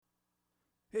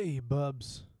Hey,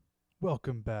 Bubs.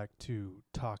 Welcome back to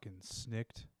Talkin'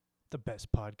 Snicked, the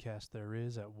best podcast there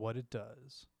is at what it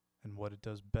does. And what it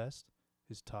does best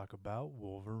is talk about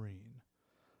Wolverine.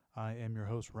 I am your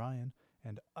host, Ryan,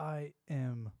 and I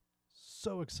am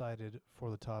so excited for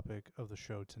the topic of the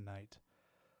show tonight.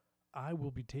 I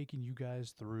will be taking you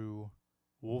guys through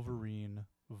Wolverine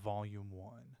Volume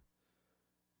 1.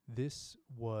 This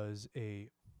was a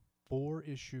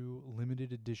 4-issue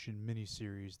limited edition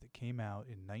miniseries that came out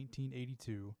in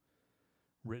 1982,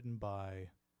 written by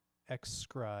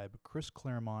ex-scribe Chris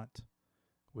Claremont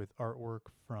with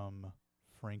artwork from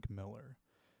Frank Miller.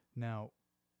 Now,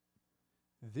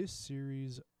 this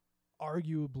series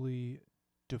arguably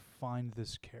defined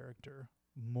this character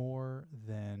more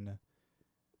than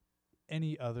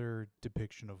any other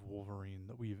depiction of Wolverine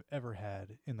that we've ever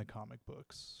had in the comic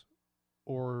books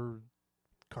or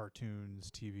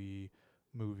cartoons, TV,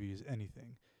 movies,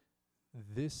 anything.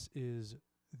 This is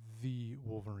the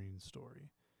Wolverine story.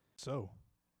 So,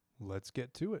 let's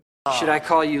get to it. Should I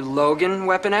call you Logan,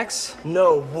 Weapon X?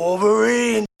 No,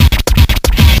 Wolverine!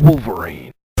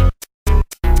 Wolverine.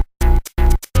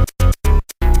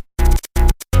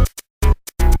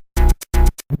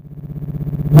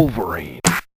 Wolverine.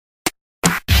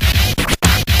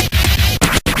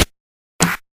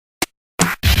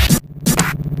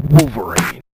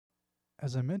 Wolverine.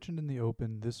 As I mentioned in the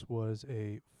open, this was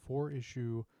a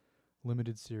 4-issue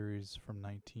limited series from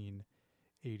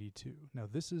 1982. Now,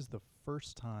 this is the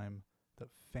first time that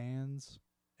fans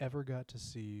ever got to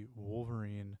see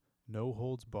Wolverine no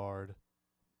holds barred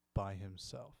by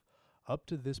himself. Up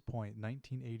to this point,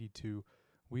 1982,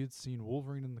 we had seen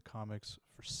Wolverine in the comics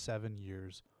for 7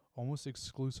 years, almost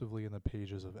exclusively in the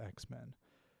pages of X-Men.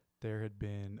 There had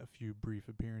been a few brief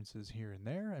appearances here and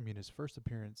there. I mean, his first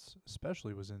appearance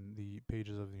especially was in the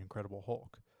pages of The Incredible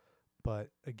Hulk.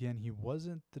 But again, he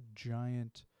wasn't the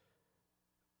giant,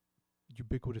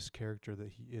 ubiquitous character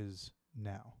that he is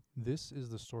now. This is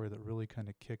the story that really kind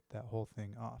of kicked that whole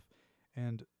thing off.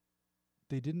 And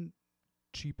they didn't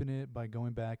cheapen it by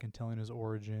going back and telling his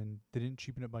origin. They didn't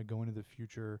cheapen it by going to the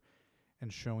future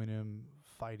and showing him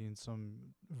fighting some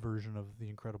version of the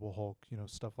Incredible Hulk,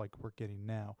 stuff like we're getting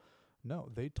now. No,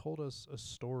 they told us a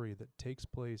story that takes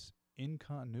place in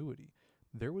continuity.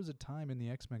 There was a time in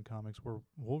the X-Men comics where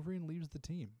Wolverine leaves the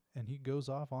team and he goes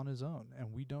off on his own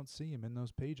and we don't see him in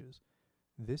those pages.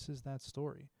 This is that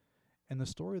story. And the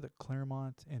story that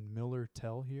Claremont and Miller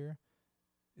tell here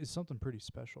is something pretty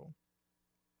special.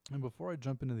 And before I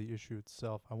jump into the issue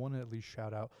itself, I want to at least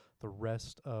shout out the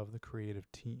rest of the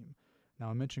creative team. Now,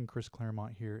 I mentioned Chris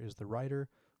Claremont here is the writer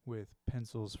with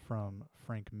pencils from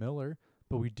Frank Miller,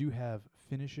 but we do have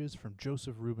finishes from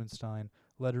Joseph Rubinstein,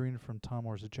 lettering from Tom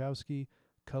Orzechowski,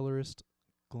 colorist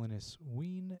Glynis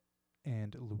Wein,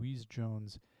 and Louise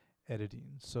Jones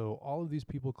editing. So all of these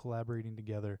people collaborating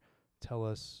together tell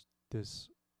us this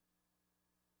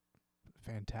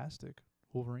fantastic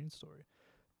Wolverine story.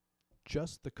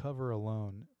 Just the cover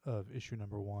alone of issue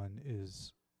number 1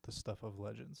 is the stuff of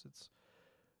legends. It's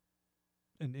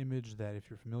an image that, if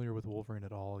you're familiar with Wolverine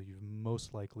at all, you've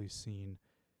most likely seen.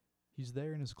 He's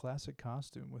there in his classic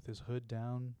costume with his hood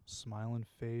down, smiling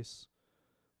face,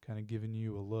 kind of giving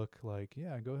you a look like,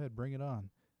 yeah, go ahead, bring it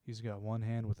on. He's got one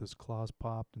hand with his claws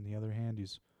popped, and the other hand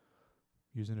he's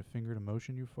using a finger to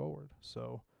motion you forward.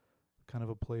 So, kind of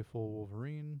a playful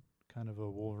Wolverine, kind of a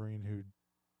Wolverine who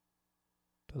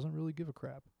doesn't really give a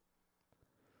crap.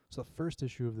 So, the first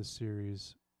issue of this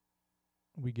series,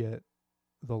 we get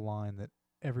the line that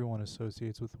everyone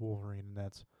associates with Wolverine, and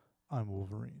that's, I'm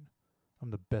Wolverine.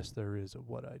 I'm the best there is at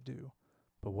what I do.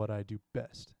 But what I do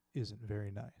best isn't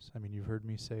very nice. I mean, you've heard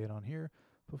me say it on here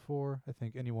before. I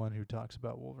think anyone who talks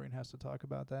about Wolverine has to talk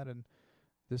about that, and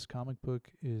this comic book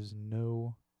is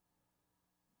no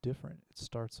different. It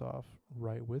starts off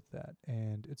right with that,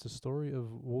 and it's a story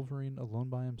of Wolverine alone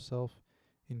by himself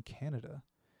in Canada.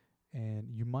 And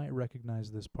you might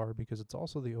recognize this part because it's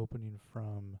also the opening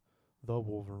from The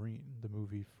Wolverine, the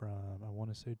movie from, I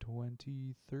want to say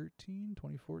 2013,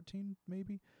 2014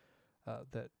 maybe,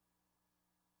 that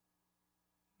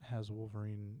has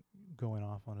Wolverine going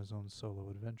off on his own solo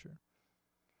adventure.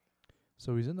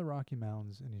 So he's in the Rocky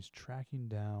Mountains and he's tracking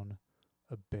down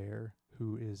a bear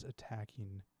who is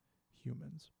attacking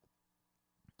humans.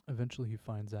 Eventually he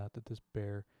finds out that this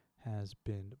bear has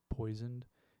been poisoned,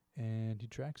 and he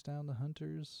tracks down the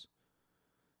hunters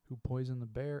who poison the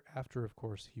bear after, of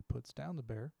course, he puts down the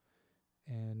bear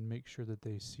and makes sure that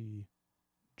they see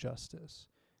justice.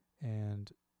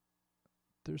 And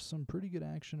there's some pretty good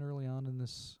action early on in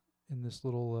this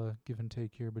little give and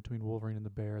take here between Wolverine and the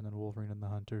bear and then Wolverine and the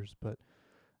hunters, but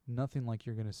nothing like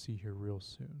you're going to see here real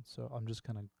soon. So I'm just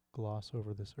going to gloss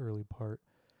over this early part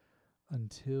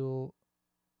until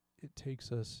it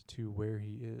takes us to where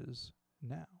he is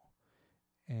now.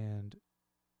 And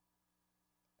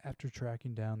after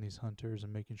tracking down these hunters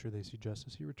and making sure they see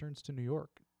justice, he returns to New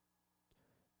York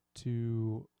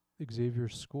to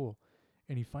Xavier's school,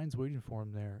 and he finds waiting for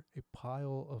him there a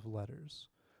pile of letters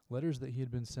that he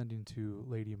had been sending to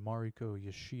Lady Mariko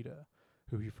Yoshida,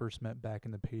 who he first met back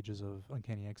in the pages of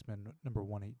Uncanny X-Men number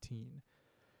 118.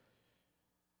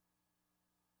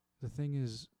 The thing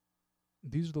is,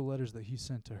 these are the letters that he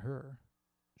sent to her.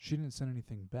 She didn't send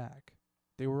anything back.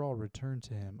 They were all returned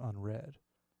to him unread.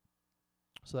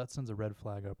 So that sends a red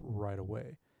flag up right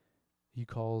away. He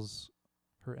calls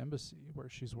her embassy where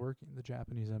she's working, the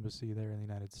Japanese embassy there in the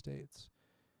United States.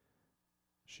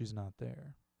 She's not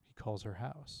there. He calls her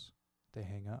house. They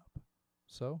hang up.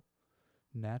 So,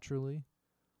 naturally,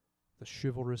 the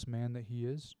chivalrous man that he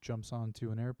is jumps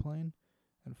onto an airplane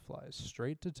and flies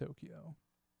straight to Tokyo.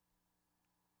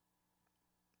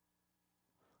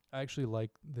 I actually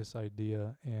like this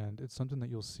idea, and it's something that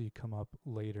you'll see come up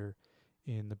later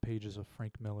in the pages of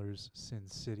Frank Miller's Sin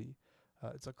City.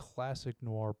 It's a classic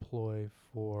noir ploy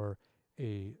for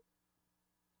a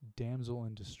damsel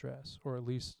in distress, or at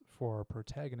least for our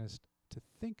protagonist to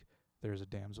think there's a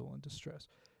damsel in distress.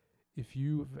 If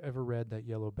you've ever read that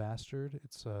Yellow Bastard,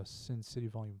 it's Sin City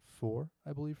Volume 4,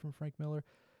 I believe, from Frank Miller.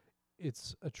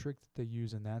 It's a trick that they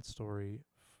use in that story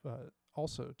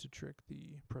also to trick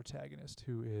the protagonist,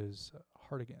 who is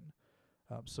Hartigan.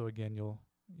 So again,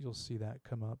 you'll see that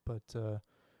come up, but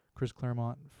Chris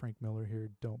Claremont and Frank Miller here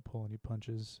don't pull any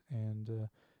punches, and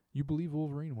you believe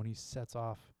Wolverine when he sets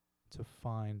off to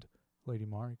find Lady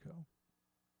Mariko.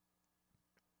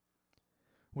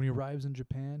 When he arrives in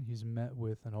Japan, he's met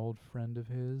with an old friend of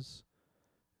his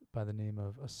by the name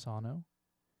of Asano,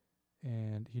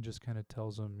 and he just kind of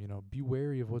tells him, be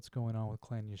wary of what's going on with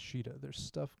Clan Yoshida. There's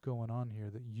stuff going on here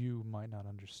that you might not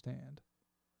understand.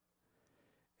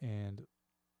 And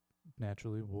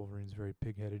naturally, Wolverine's very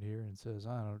pig-headed here and says,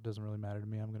 I don't know, it doesn't really matter to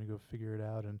me. I'm going to go figure it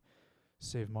out and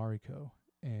save Mariko.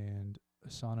 And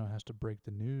Asano has to break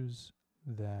the news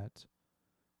that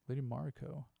Lady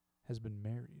Mariko has been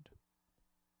married.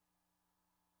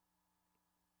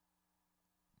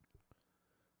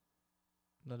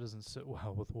 That doesn't sit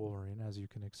well with Wolverine, as you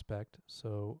can expect,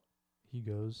 so he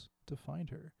goes to find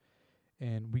her.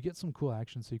 And we get some cool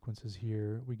action sequences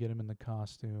here. We get him in the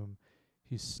costume.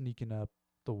 He's sneaking up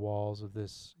the walls of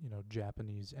this,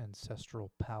 Japanese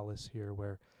ancestral palace here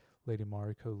where Lady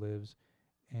Mariko lives.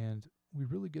 And we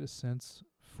really get a sense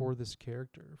for this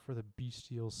character, for the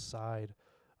bestial side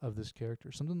of this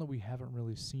character, something that we haven't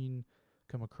really seen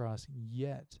come across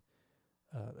yet.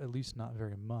 At least not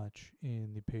very much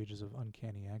in the pages of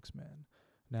Uncanny X-Men.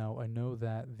 Now, I know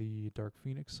that the Dark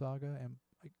Phoenix saga, and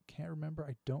I can't remember,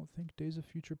 I don't think Days of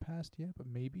Future Past yet, but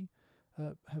maybe,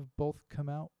 have both come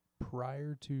out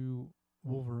prior to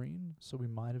Wolverine, so we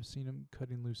might have seen him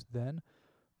cutting loose then.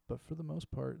 But for the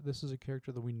most part, this is a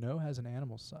character that we know has an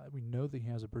animal side. We know that he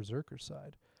has a berserker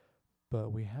side,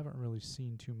 but we haven't really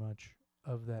seen too much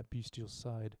of that bestial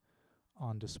side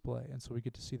on display. And so we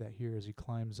get to see that here as he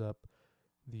climbs up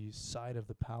the side of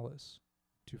the palace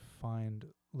to find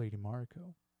Lady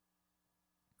Mariko.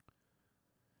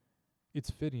 It's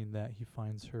fitting that he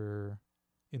finds her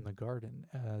in the garden,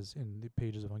 as in the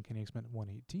pages of Uncanny X-Men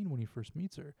 118 when he first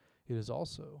meets her. It is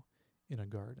also in a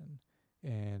garden,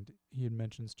 and he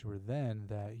mentions to her then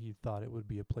that he thought it would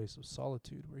be a place of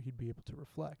solitude where he'd be able to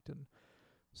reflect. And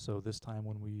so this time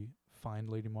when we find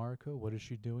Lady Mariko, what is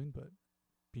she doing but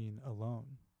being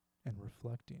alone and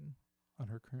reflecting on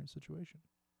her current situation?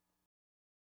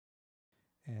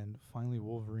 And finally,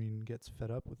 Wolverine gets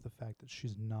fed up with the fact that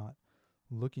she's not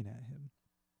looking at him.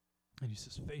 And he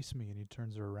says, face me, and he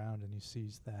turns her around and he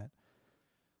sees that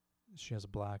she has a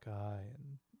black eye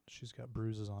and she's got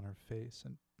bruises on her face.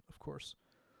 And, of course,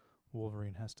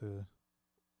 Wolverine has to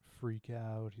freak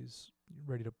out. He's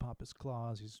ready to pop his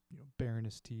claws. He's baring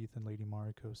his teeth, and Lady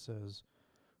Mariko says,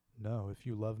 no, if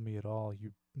you love me at all,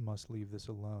 you must leave this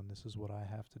alone. This is what I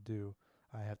have to do.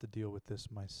 I have to deal with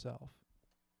this myself.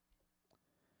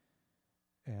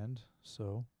 And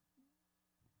so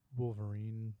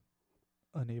Wolverine,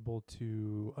 unable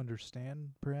to understand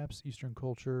perhaps Eastern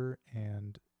culture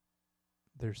and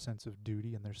their sense of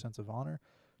duty and their sense of honor,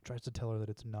 tries to tell her that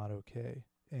it's not okay.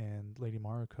 And Lady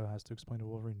Mariko has to explain to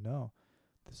Wolverine, no,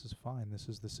 this is fine. This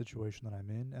is the situation that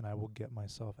I'm in, and I will get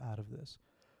myself out of this.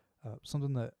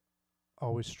 Something that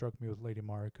always struck me with Lady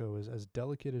Mariko is, as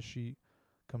delicate as she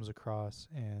comes across,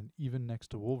 and even next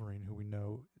to Wolverine, who we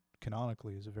know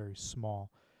canonically is a very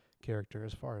small character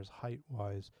as far as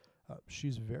height-wise.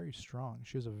 She's very strong.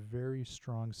 She has a very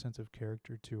strong sense of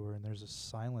character to her, and there's a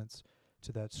silence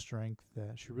to that strength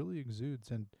that she really exudes.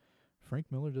 And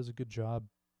Frank Miller does a good job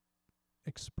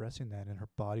expressing that in her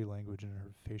body language and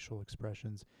her facial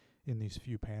expressions in these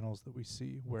few panels that we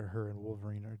see where her and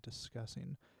Wolverine are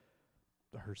discussing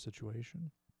her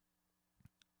situation.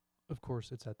 Of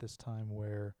course, it's at this time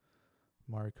where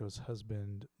Mariko's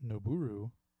husband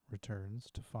Noboru returns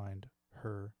to find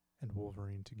her and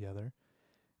Wolverine together,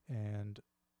 and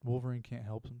Wolverine can't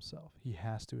help himself. He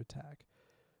has to attack.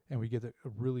 And we get a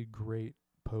really great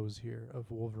pose here of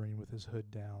Wolverine with his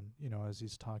hood down, as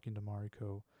he's talking to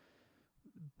Mariko,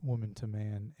 woman to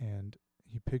man, and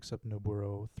he picks up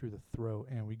Noboru through the throat,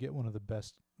 and we get one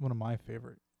of my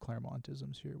favorite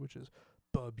Claremontisms here, which is,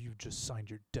 "Bub, you've just signed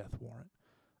your death warrant."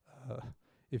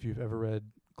 If you've ever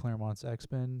read Claremont's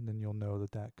X-Men, then you'll know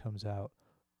that comes out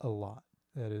a lot.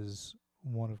 That is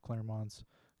one of Claremont's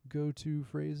go-to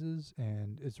phrases,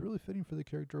 and it's really fitting for the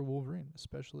character of Wolverine,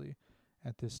 especially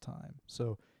at this time.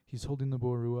 So he's holding the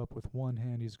Noboru up with one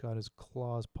hand, he's got his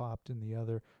claws popped in the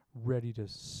other, ready to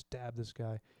stab this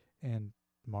guy, and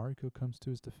Mariko comes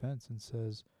to his defense and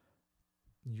says,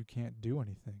 "You can't do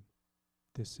anything.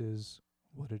 This is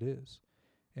what it is."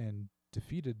 And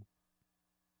defeated,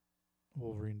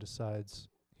 Wolverine decides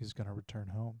he's going to return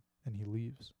home, and he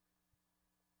leaves.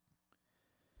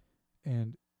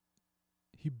 And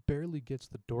he barely gets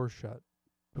the door shut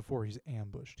before he's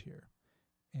ambushed here.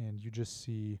 And you just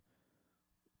see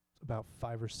about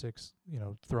 5 or 6,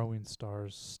 throwing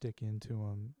stars stick into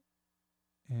him,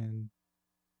 and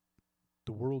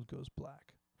the world goes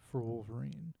black for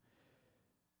Wolverine.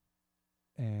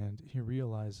 And he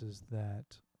realizes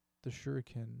that the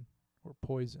shuriken were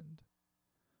poisoned.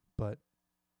 But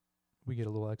we get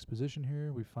a little exposition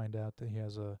here. We find out that he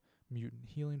has a mutant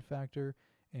healing factor,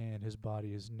 and his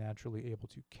body is naturally able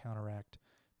to counteract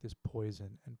this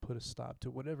poison and put a stop to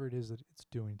whatever it is that it's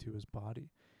doing to his body.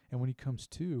 And when he comes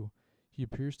to, he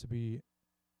appears to be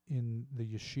in the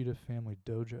Yoshida family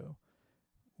dojo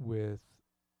with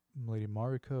Lady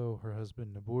Mariko, her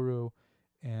husband Noboru,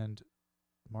 and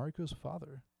Mariko's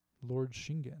father, Lord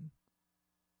Shingen.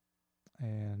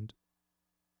 And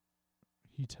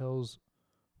he tells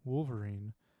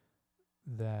Wolverine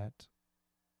that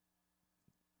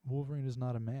Wolverine is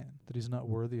not a man, that he's not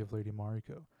worthy of Lady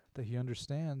Mariko, that he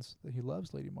understands that he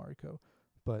loves Lady Mariko,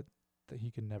 but that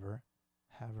he can never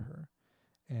have her.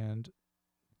 And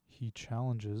he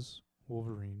challenges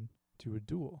Wolverine to a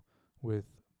duel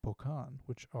with Bokan,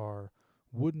 which are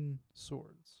wooden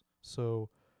swords. So,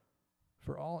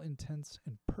 for all intents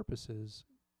and purposes,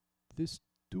 this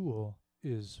duel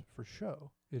is for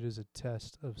show. It is a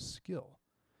test of skill.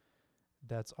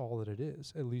 That's all that it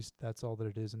is. At least that's all that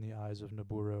it is in the eyes of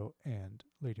Noboru and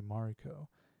Lady Mariko.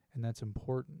 And that's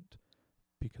important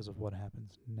because of what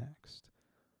happens next.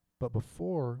 But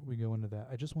before we go into that,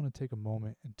 I just want to take a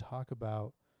moment and talk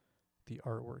about the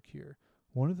artwork here.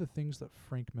 One of the things that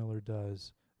Frank Miller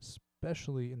does,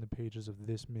 especially in the pages of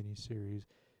this miniseries,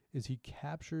 is he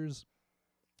captures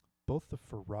both the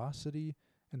ferocity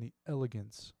and the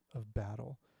elegance of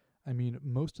battle. I mean,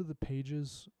 most of the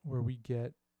pages where we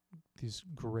get these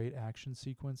great action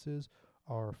sequences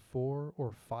are 4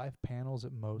 or 5 panels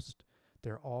at most.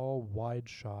 They're all wide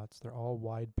shots. They're all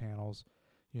wide panels.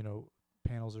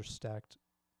 Panels are stacked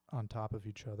on top of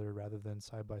each other rather than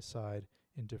side by side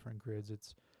in different grids.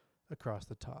 It's across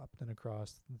the top, then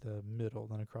across the middle,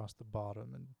 then across the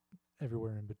bottom, and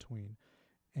everywhere in between.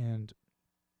 And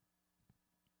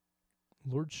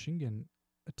Lord Shingen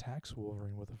attacks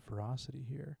Wolverine with a ferocity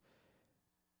here.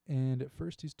 And at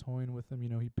first he's toying with him.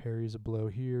 He parries a blow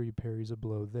here, he parries a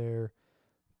blow there.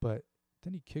 But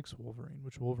then he kicks Wolverine,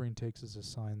 which Wolverine takes as a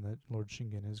sign that Lord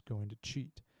Shingen is going to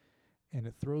cheat. And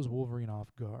it throws Wolverine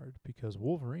off guard because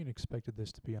Wolverine expected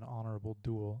this to be an honorable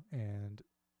duel, and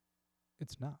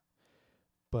it's not.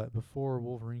 But before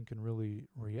Wolverine can really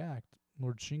react,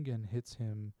 Lord Shingen hits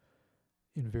him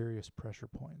in various pressure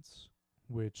points,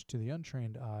 which to the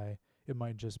untrained eye, it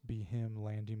might just be him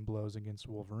landing blows against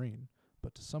Wolverine.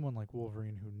 But to someone like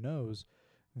Wolverine who knows,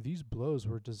 these blows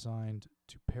were designed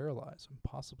to paralyze and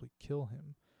possibly kill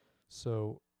him.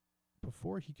 So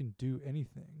before he can do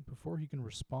anything, before he can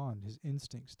respond, his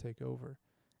instincts take over,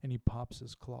 and he pops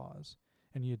his claws,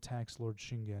 and he attacks Lord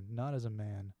Shingen, not as a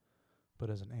man, but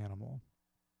as an animal.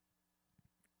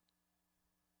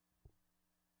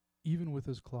 Even with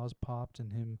his claws popped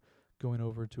and him going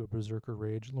over to a berserker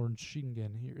rage, Lord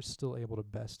Shingen here is still able to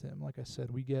best him. Like I said,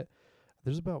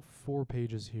 there's about 4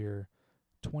 pages here,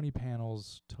 20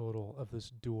 panels total of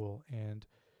this duel, and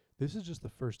This is just the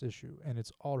first issue, and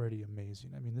it's already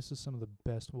amazing. I mean, this is some of the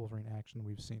best Wolverine action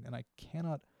we've seen, and I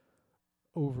cannot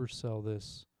oversell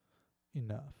this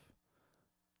enough.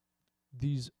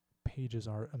 These pages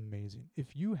are amazing.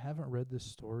 If you haven't read this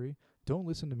story, don't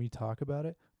listen to me talk about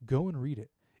it. Go and read it.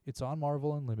 It's on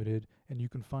Marvel Unlimited, and you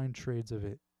can find trades of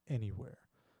it anywhere.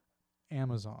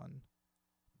 Amazon,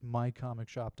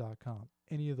 mycomicshop.com,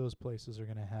 any of those places are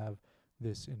going to have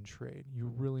this in trade.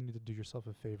 You really need to do yourself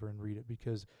a favor and read it,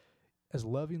 because as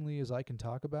lovingly as I can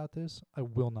talk about this, I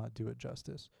will not do it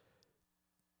justice.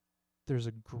 There's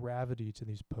a gravity to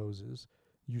these poses.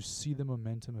 You see the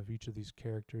momentum of each of these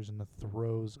characters in the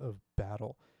throes of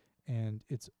battle, and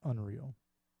it's unreal.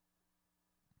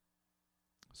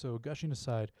 So, gushing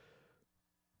aside,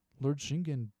 Lord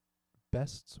Shingen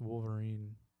bests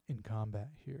Wolverine in combat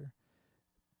here.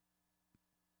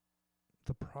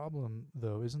 The problem,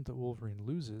 though, isn't that Wolverine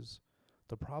loses.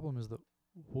 The problem is that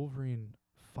Wolverine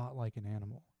fought like an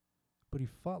animal. But he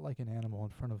fought like an animal in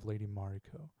front of Lady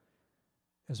Mariko.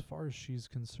 As far as she's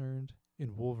concerned,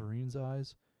 in Wolverine's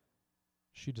eyes,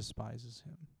 she despises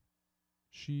him.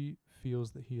 She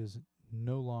feels that he is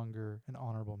no longer an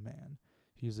honorable man.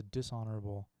 He is a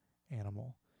dishonorable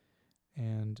animal.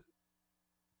 And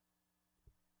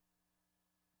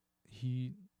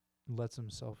he lets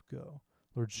himself go.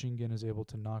 Lord Shingen is able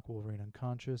to knock Wolverine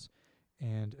unconscious,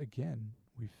 and again,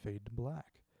 we fade to black.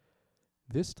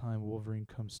 This time, Wolverine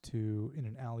comes to in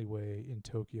an alleyway in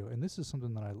Tokyo, and this is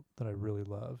something that I really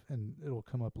love, and it'll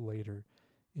come up later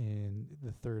in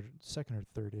the second or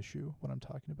third issue when I'm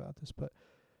talking about this. But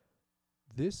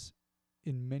this,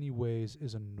 in many ways,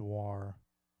 is a noir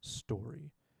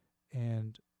story,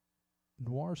 and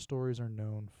noir stories are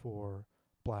known for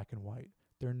black and white.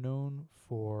 They're known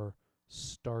for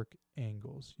stark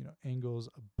angles, angles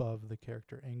above the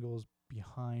character, angles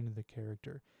behind the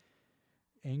character,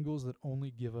 angles that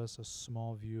only give us a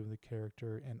small view of the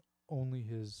character and only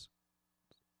his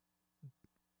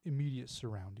immediate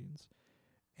surroundings.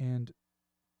 And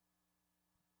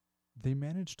they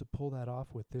managed to pull that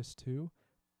off with this too,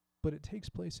 but it takes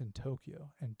place in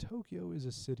Tokyo, and Tokyo is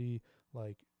a city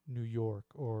like New York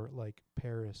or like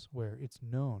Paris, where it's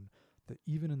known that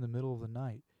even in the middle of the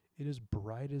night, it is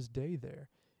bright as day there.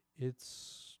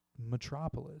 It's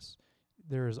metropolis.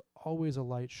 There is always a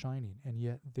light shining, and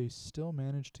yet they still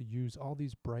manage to use all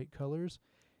these bright colors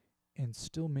and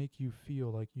still make you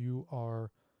feel like you are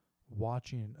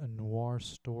watching a noir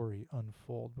story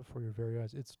unfold before your very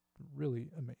eyes. It's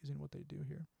really amazing what they do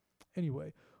here.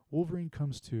 Anyway, Wolverine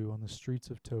comes to on the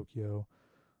streets of Tokyo,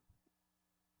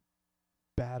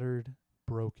 battered,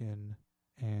 broken,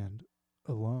 and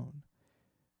alone.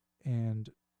 And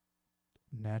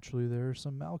naturally, there are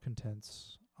some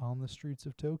malcontents on the streets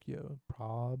of Tokyo,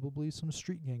 probably some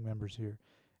street gang members here.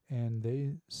 And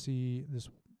they see this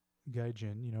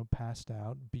gaijin, passed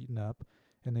out, beaten up,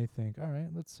 and they think, all right,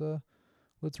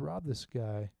 let's rob this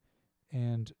guy.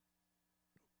 And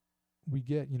we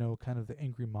get, kind of the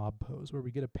angry mob pose, where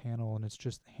we get a panel and it's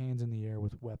just hands in the air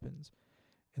with weapons.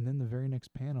 And then the very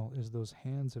next panel is those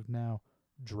hands have now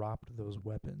dropped those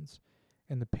weapons.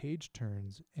 And the page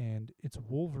turns, and it's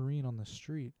Wolverine on the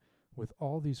street with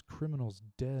all these criminals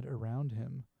dead around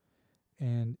him.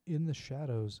 And in the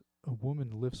shadows, a woman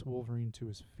lifts Wolverine to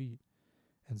his feet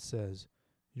and says,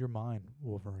 "You're mine,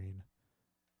 Wolverine,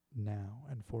 now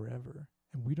and forever."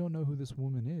 And we don't know who this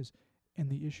woman is, and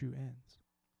the issue ends.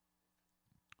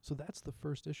 So that's the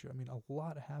first issue. I mean, a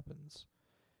lot happens.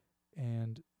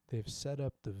 And they've set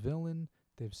up the villain,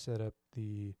 they've set up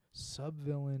the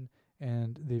sub-villain,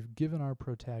 and they've given our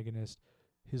protagonist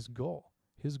his goal.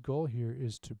 His goal here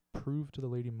is to prove to the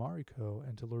Lady Mariko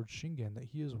and to Lord Shingen that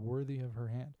he is worthy of her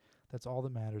hand. That's all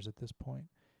that matters at this point.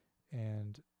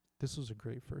 And this was a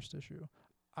great first issue.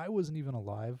 I wasn't even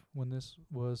alive when this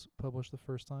was published the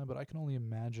first time, but I can only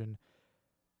imagine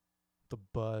the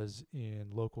buzz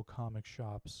in local comic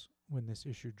shops when this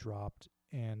issue dropped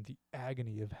and the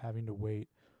agony of having to wait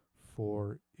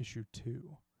for issue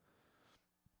 2.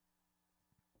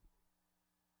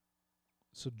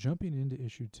 So jumping into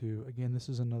issue 2, again, this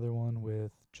is another one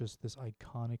with just this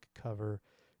iconic cover.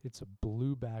 It's a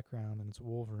blue background, and it's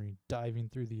Wolverine diving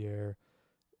through the air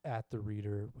at the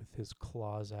reader with his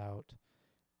claws out.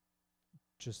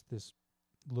 Just this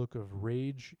look of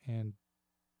rage and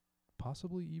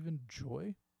possibly even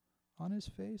joy on his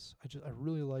face. I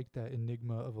really like that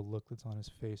enigma of a look that's on his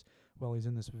face while he's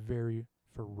in this very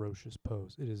ferocious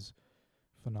pose. It is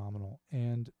phenomenal.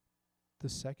 And the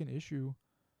second issue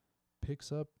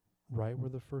picks up right where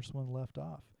the first one left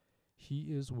off.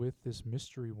 He is with this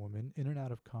mystery woman in and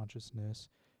out of consciousness,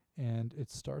 and it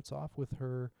starts off with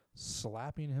her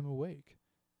slapping him awake.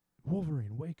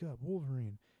 Wolverine, wake up,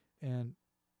 Wolverine. And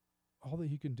all that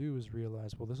he can do is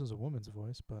realize, well, this is a woman's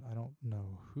voice, but I don't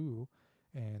know who,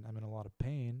 and I'm in a lot of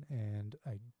pain, and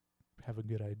I have a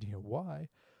good idea why.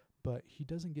 But he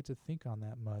doesn't get to think on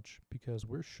that much because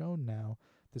we're shown now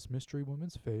this mystery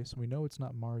woman's face. We know it's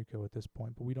not Mariko at this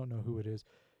point, but we don't know who it is.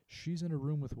 She's in a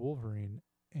room with Wolverine,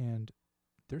 and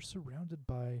they're surrounded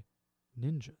by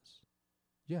ninjas.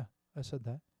 Yeah, I said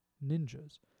that.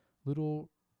 Ninjas. Little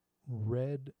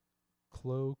red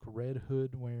cloak, red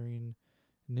hood wearing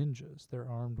ninjas. They're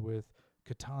armed with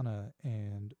katana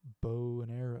and bow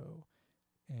and arrow.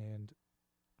 And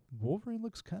Wolverine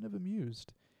looks kind of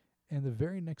amused. And the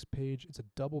very next page, it's a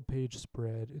double page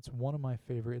spread. It's one of my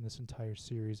favorite in this entire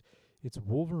series. It's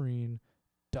Wolverine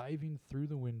diving through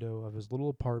the window of his little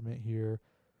apartment here,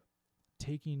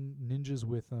 taking ninjas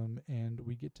with him, and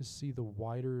we get to see the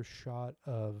wider shot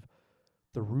of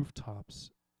the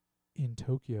rooftops in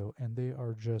Tokyo, and they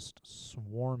are just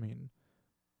swarming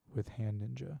with hand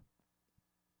ninja.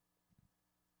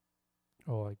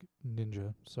 Oh, like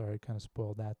ninja. Sorry, I kind of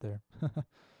spoiled that there.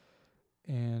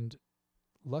 And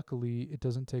luckily, it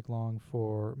doesn't take long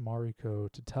for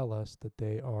Mariko to tell us that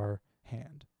they are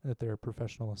hand, that they're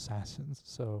professional assassins.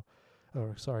 So,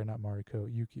 or sorry, not Mariko,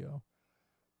 Yukio.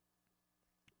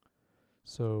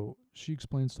 So she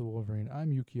explains to Wolverine,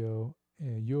 I'm Yukio,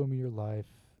 you owe me your life.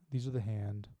 These are the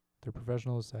hand. They're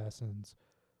professional assassins.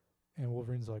 And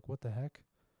Wolverine's like, what the heck?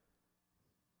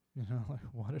 You know, like,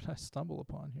 what did I stumble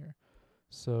upon here?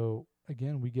 So,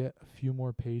 again, we get a few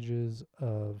more pages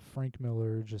of Frank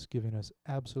Miller just giving us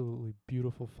absolutely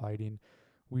beautiful fighting.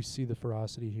 We see the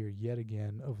ferocity here yet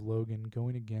again of Logan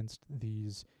going against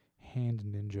these hand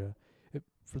ninja.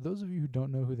 For those of you who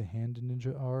don't know who the hand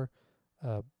ninja are,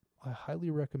 I highly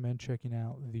recommend checking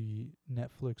out the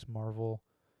Netflix Marvel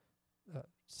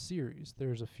series.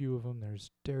 There's a few of them.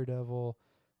 There's Daredevil,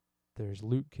 there's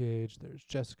Luke Cage, there's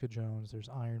Jessica Jones, there's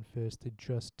Iron Fist. They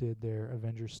just did their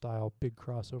Avengers-style big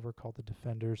crossover called The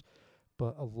Defenders.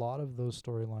 But a lot of those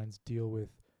storylines deal with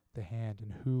the hand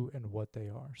and who and what they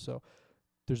are. So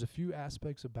there's a few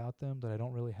aspects about them that I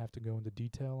don't really have to go into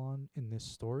detail on in this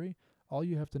story. All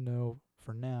you have to know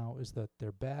for now is that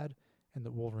they're bad and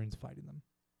that Wolverine's fighting them.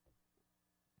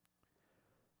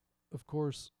 Of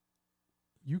course,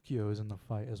 Yukio is in the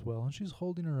fight as well, and she's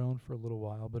holding her own for a little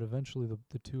while, but eventually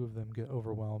the two of them get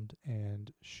overwhelmed,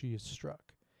 and she is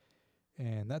struck.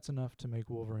 And that's enough to make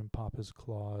Wolverine pop his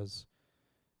claws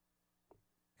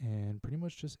and pretty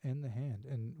much just end the hand.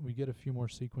 And we get a few more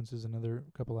sequences, another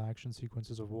couple action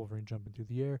sequences of Wolverine jumping through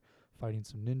the air, fighting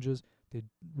some ninjas. They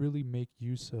really make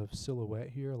use of silhouette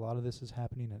here. A lot of this is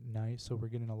happening at night, so we're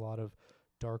getting a lot of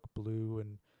dark blue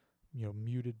and,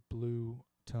 muted blue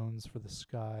tones for the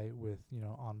sky with,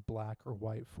 on black or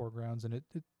white foregrounds, and it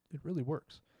really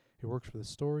works. It works for the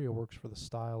story, it works for the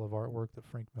style of artwork that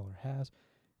Frank Miller has,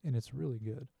 and it's really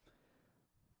good.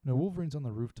 Now, Wolverine's on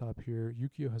the rooftop here.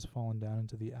 Yukio has fallen down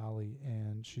into the alley,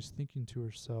 and she's thinking to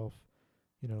herself,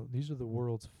 these are the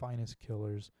world's finest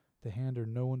killers. The hand are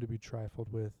no one to be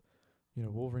trifled with.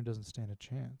 Wolverine doesn't stand a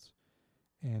chance.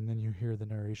 And then you hear the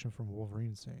narration from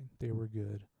Wolverine saying, they were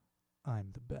good,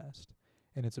 I'm the best.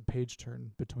 And it's a page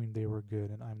turn between they were good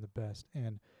and I'm the best.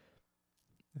 And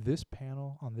this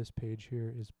panel on this page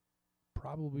here is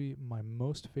probably my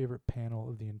most favorite panel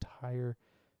of the entire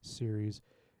series.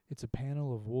 It's a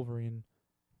panel of Wolverine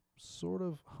sort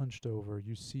of hunched over.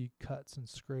 You see cuts and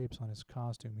scrapes on his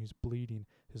costume. He's bleeding.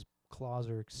 His claws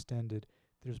are extended.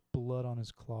 There's blood on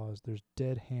his claws. There's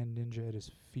dead hand ninja at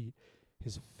his feet.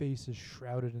 His face is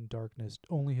shrouded in darkness.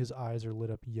 Only his eyes are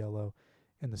lit up yellow.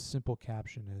 And the simple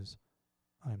caption is,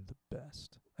 I'm the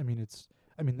best.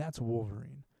 That's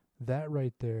Wolverine. That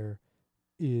right there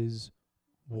is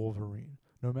Wolverine.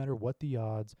 No matter what the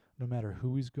odds, no matter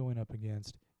who he's going up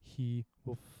against, he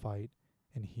will fight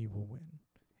and he will win.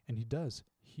 And he does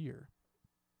here.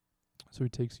 So he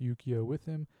takes Yukio with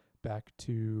him back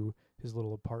to his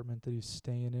little apartment that he's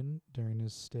staying in during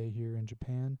his stay here in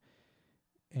Japan.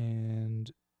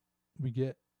 And we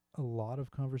get a lot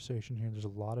of conversation here. There's a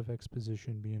lot of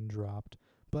exposition being dropped.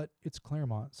 But it's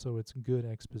Claremont, so it's good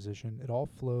exposition. It all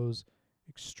flows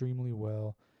extremely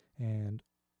well. And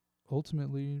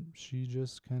ultimately, she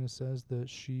just kind of says that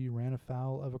she ran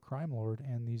afoul of a crime lord,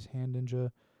 and these hand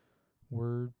ninja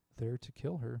were there to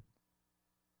kill her.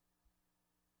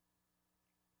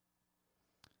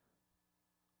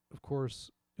 Of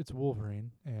course, it's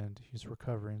Wolverine, and he's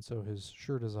recovering, so his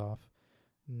shirt is off.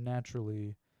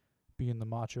 Naturally, being the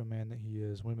macho man that he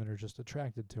is, women are just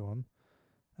attracted to him.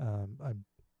 I'm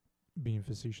being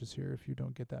facetious here if you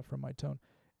don't get that from my tone.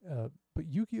 But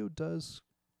Yukio does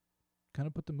kind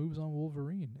of put the moves on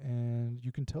Wolverine, and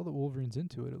you can tell that Wolverine's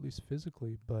into it, at least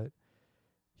physically, but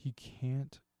he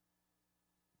can't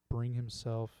bring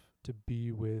himself to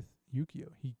be with Yukio.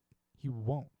 He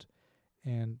won't.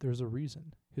 And there's a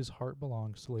reason. His heart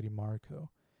belongs to Lady Mariko,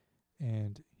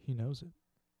 and he knows it.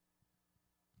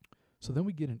 So then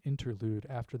we get an interlude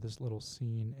after this little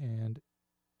scene, and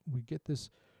we get this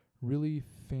really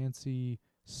fancy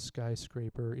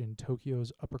skyscraper in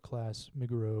Tokyo's upper-class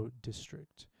Meguro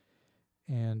district.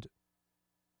 And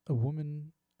a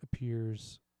woman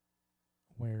appears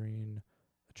wearing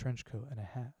a trench coat and a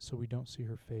hat, so we don't see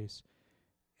her face.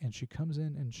 And she comes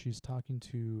in and she's talking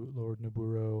to Lord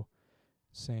Noburo,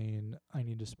 saying, I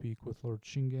need to speak with Lord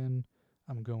Shingen.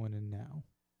 I'm going in now.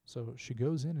 So she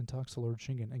goes in and talks to Lord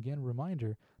Shingen. Again,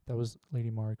 reminder, that was Lady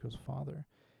Mariko's father.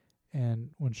 And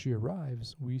when she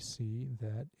arrives, we see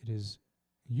that it is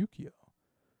Yukio.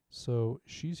 So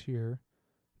she's here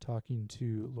talking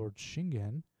to Lord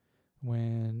Shingen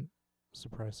when,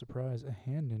 surprise, surprise, a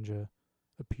hand ninja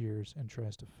appears and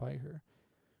tries to fight her.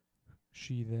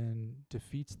 She then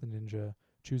defeats the ninja,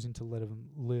 choosing to let him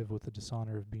live with the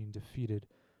dishonor of being defeated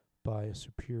by a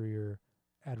superior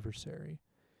adversary,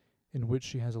 in which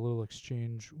she has a little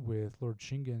exchange with Lord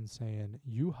Shingen saying,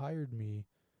 you hired me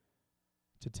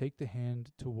to take the hand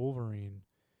to Wolverine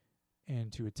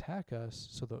and to attack us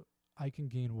so that I can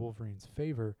gain Wolverine's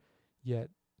favor, yet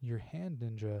your hand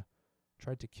ninja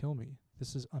tried to kill me.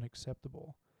 This is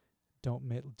unacceptable. Don't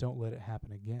let it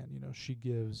happen again. You know, she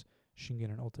gives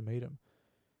Shingen an ultimatum.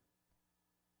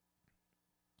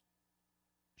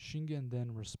 Shingen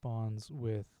then responds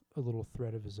with a little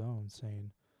threat of his own,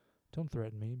 saying, don't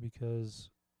threaten me because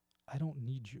I don't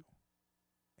need you,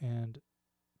 and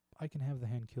I can have the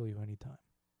hand kill you anytime.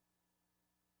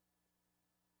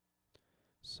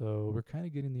 So we're kind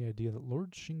of getting the idea that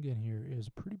Lord Shingen here is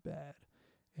pretty bad,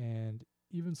 and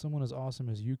even someone as awesome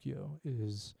as Yukio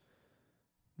is,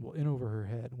 well, in over her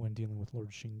head when dealing with Lord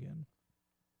Shingen.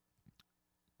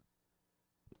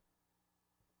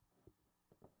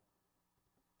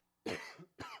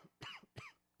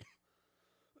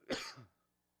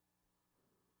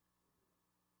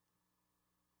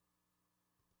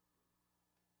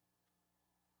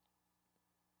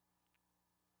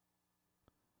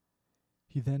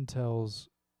 He then tells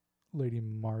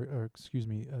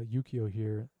Yukio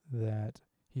here that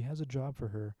he has a job for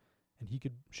her, and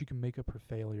she can make up her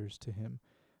failures to him.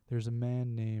 There's a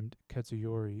man named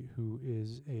Katsuyori who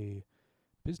is a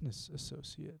business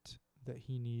associate that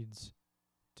he needs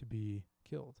to be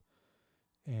killed.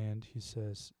 And he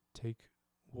says, take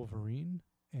Wolverine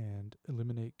and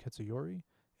eliminate Katsuyori,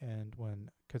 and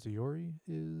when Katsuyori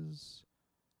is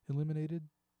eliminated,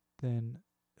 then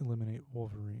eliminate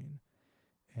Wolverine.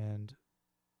 And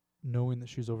knowing that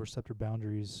she's overstepped her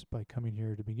boundaries by coming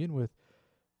here to begin with,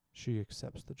 she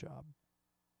accepts the job.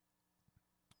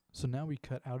 So now we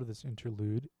cut out of this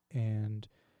interlude, and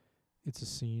it's a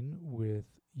scene with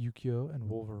Yukio and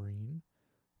Wolverine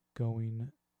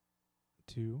going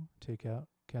to take out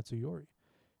Katsuyori.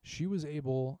 She was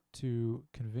able to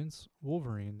convince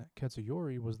Wolverine that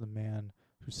Katsuyori was the man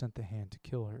who sent the hand to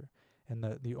kill her, and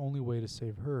that the only way to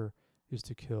save her is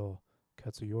to kill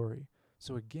Katsuyori.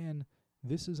 So again,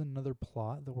 this is another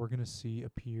plot that we're going to see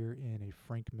appear in a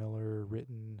Frank Miller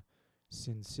written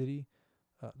Sin City.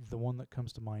 The one that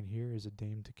comes to mind here is A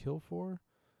Dame to Kill For.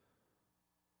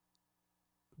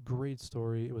 Great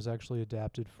story. It was actually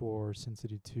adapted for Sin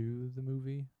City 2, the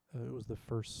movie. It was the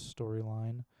first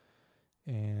storyline,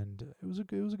 and it was a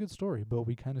good story, but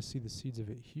we kind of see the seeds of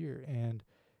it here. And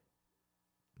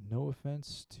no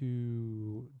offense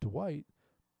to Dwight,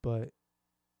 but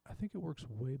I think it works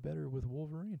way better with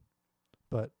Wolverine.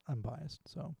 But I'm biased,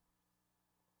 so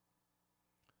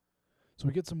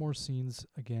we get some more scenes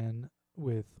again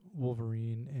with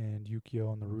Wolverine and Yukio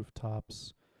on the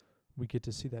rooftops. We get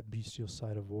to see that bestial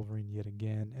side of Wolverine yet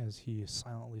again as he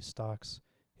silently stalks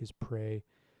his prey,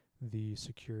 the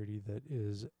security that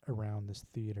is around this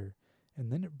theater.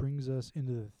 And then it brings us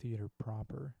into the theater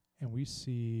proper, and we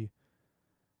see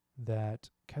that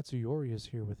Katsuyori is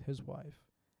here with his wife.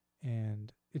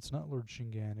 And it's not Lord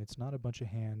Shingen, it's not a bunch of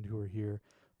hand who are here,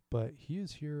 but he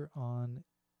is here on,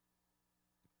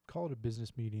 call it a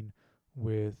business meeting,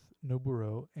 with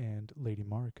Noburo and Lady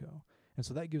Mariko. And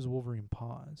so that gives Wolverine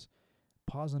pause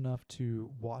enough to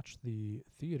watch the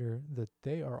theater that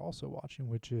they are also watching,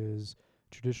 which is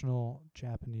traditional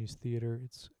Japanese theater.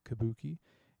 It's kabuki.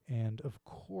 And of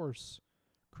course,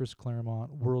 Chris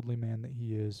Claremont, worldly man that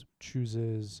he is,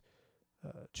 chooses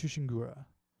Chushingura,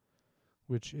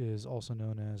 which is also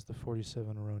known as the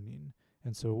 47 Ronin.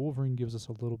 And so Wolverine gives us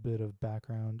a little bit of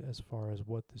background as far as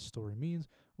what this story means,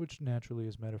 which naturally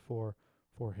is metaphor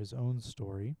for his own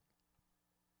story.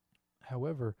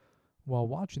 However, while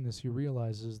watching this, he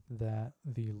realizes that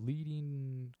the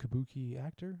leading kabuki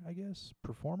actor, I guess,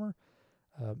 performer,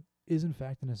 is in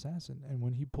fact an assassin. And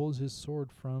when he pulls his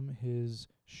sword from his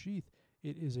sheath,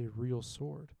 it is a real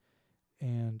sword.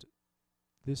 And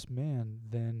this man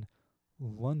then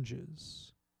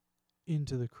lunges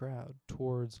into the crowd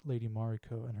towards Lady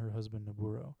Mariko and her husband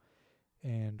Noburo.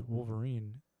 And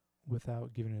Wolverine,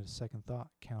 without giving it a second thought,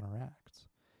 counteracts.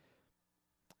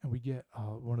 And we get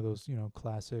one of those,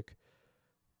 classic,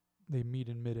 they meet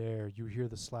in midair, you hear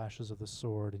the slashes of the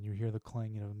sword, and you hear the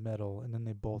clanging of metal, and then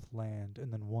they both land,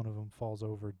 and then one of them falls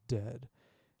over dead.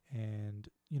 And,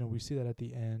 we see that at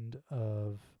the end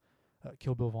of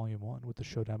Kill Bill Volume 1 with the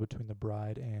showdown between the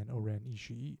bride and Oren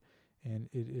Ishii. And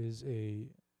it is a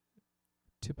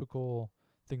typical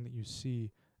thing that you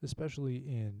see, especially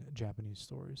in Japanese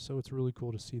stories. So it's really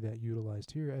cool to see that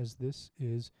utilized here, as this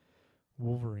is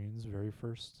Wolverine's very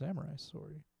first samurai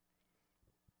story.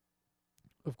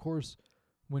 Of course,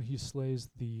 when he slays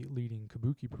the leading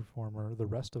kabuki performer, the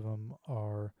rest of them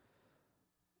are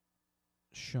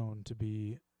shown to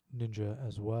be ninja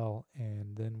as well,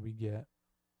 and then we get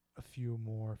a few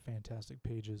more fantastic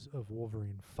pages of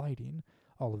Wolverine fighting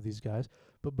all of these guys.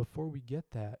 But before we get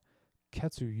that,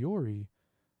 Katsuyori,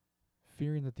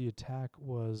 fearing that the attack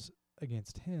was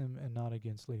against him and not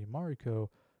against Lady Mariko,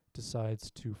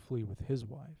 decides to flee with his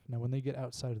wife. Now, when they get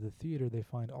outside of the theater, they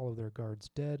find all of their guards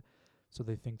dead, so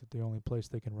they think that the only place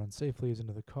they can run safely is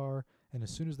into the car, and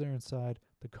as soon as they're inside,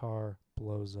 the car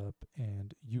blows up,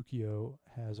 and Yukio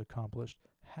has accomplished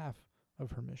half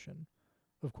of her mission,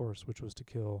 of course, which was to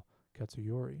kill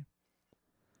Katsuyori.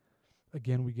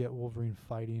 Again, we get Wolverine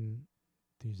fighting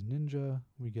these ninja.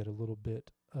 We get a little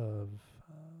bit of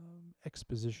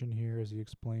exposition here as he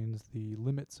explains the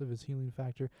limits of his healing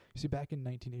factor. You see, back in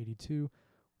 1982,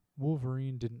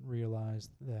 Wolverine didn't realize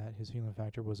that his healing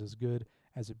factor was as good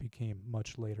as it became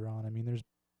much later on. I mean, there's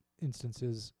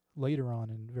instances later on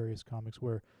in various comics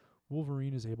where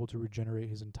Wolverine is able to regenerate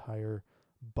his entire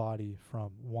body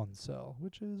from one cell,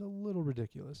 which is a little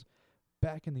ridiculous.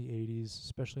 Back in the 80s,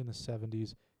 especially in the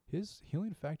 70s, his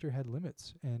healing factor had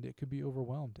limits, and it could be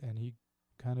overwhelmed, and he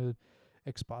kind of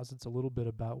exposits a little bit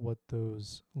about what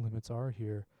those limits are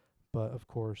here, but of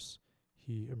course,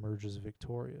 he emerges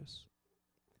victorious.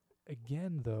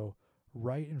 Again, though,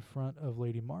 right in front of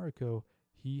Lady Mariko,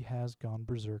 he has gone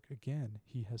berserk again.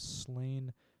 He has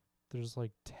slain, there's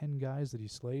like 10 guys that he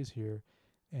slays here,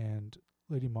 and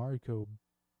Lady Mariko,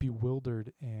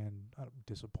 bewildered and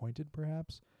disappointed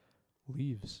perhaps,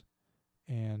 leaves,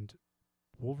 and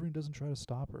Wolverine doesn't try to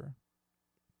stop her.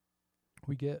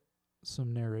 We get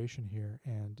some narration here,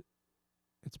 and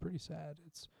it's pretty sad.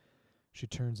 She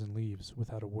turns and leaves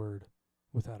without a word,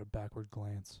 without a backward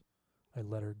glance. I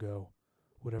let her go.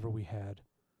 Whatever we had,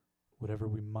 whatever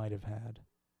we might have had,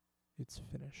 it's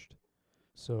finished.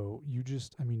 So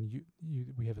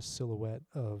we have a silhouette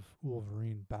of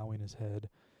Wolverine bowing his head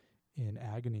in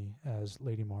agony as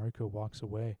Lady Mariko walks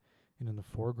away, and in the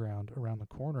foreground, around the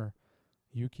corner,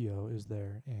 Yukio is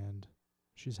there, and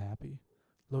she's happy.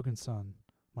 Logan-san,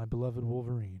 my beloved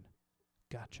Wolverine,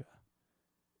 gotcha.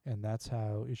 And that's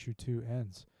how issue 2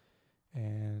 ends.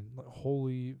 And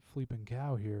holy flippin'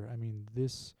 cow here. I mean,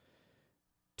 this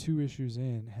 2 issues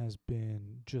in has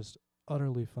been just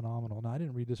utterly phenomenal. Now, I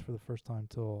didn't read this for the first time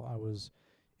till I was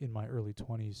in my early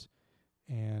 20s,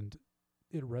 and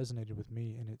it resonated with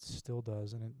me, and it still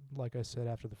does. And like I said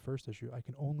after the first issue, I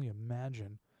can only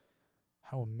imagine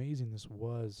how amazing this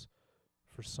was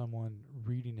for someone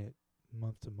reading it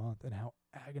month to month, and how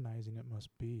agonizing it must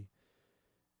be.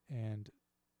 And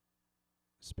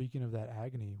speaking of that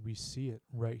agony, we see it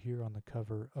right here on the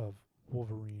cover of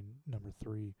Wolverine number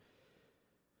 3.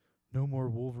 No more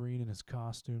Wolverine in his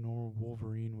costume, no more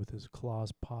Wolverine with his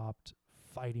claws popped,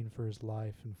 fighting for his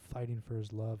life and fighting for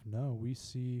his love. No, we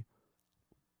see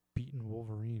beaten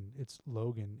Wolverine. It's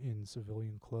Logan in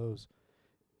civilian clothes,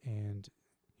 and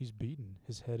he's beaten.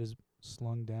 His head is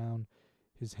slung down,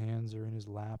 his hands are in his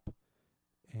lap,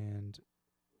 and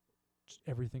just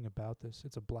everything about this.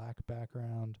 It's a black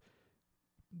background,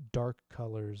 dark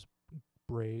colors,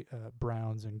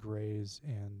 browns and grays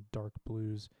and dark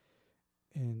blues,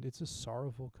 and it's a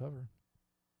sorrowful cover.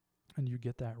 And you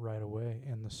get that right away,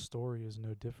 and the story is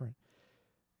no different.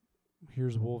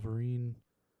 Here's Wolverine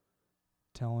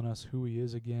telling us who he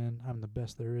is again. I'm the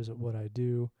best there is at what I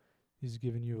do. He's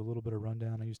giving you a little bit of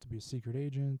rundown. I used to be a secret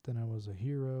agent, then I was a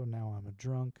hero, now I'm a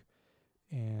drunk.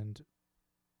 And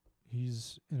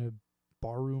he's in a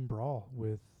barroom brawl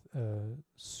with a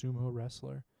sumo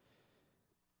wrestler.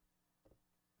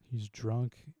 He's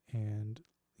drunk, and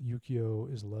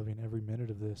Yukio is loving every minute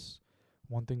of this.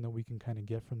 One thing that we can kind of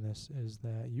get from this is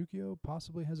that Yukio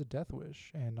possibly has a death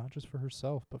wish, and not just for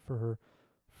herself, but for her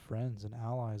friends and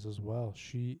allies as well.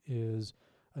 She is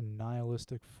a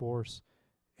nihilistic force,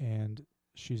 and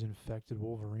she's infected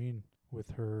Wolverine with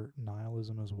her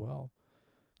nihilism as well.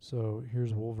 So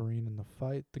here's Wolverine in the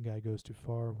fight. The guy goes too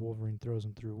far. Wolverine throws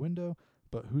him through a window,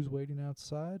 but who's waiting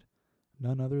outside?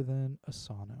 None other than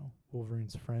Asano,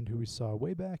 Wolverine's friend who we saw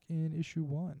way back in issue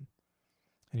 1.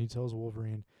 And he tells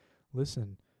Wolverine,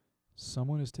 listen,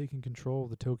 someone is taking control of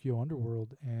the Tokyo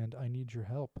underworld, and I need your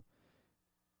help.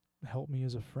 Help me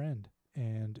as a friend.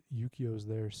 And Yukio's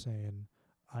there saying,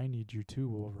 I need you too,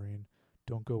 Wolverine.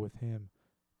 Don't go with him.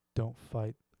 Don't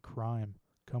fight crime.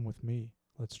 Come with me.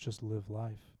 Let's just live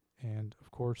life. And, of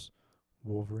course,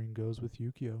 Wolverine goes with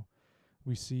Yukio.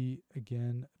 We see,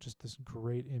 again, just this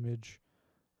great image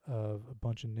of a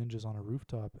bunch of ninjas on a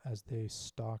rooftop as they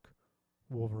stalk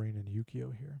Wolverine and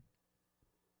Yukio here.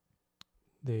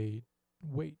 They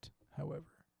wait, however.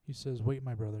 He says, wait,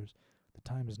 my brothers. The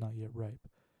time is not yet ripe.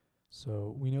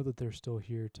 So we know that they're still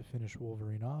here to finish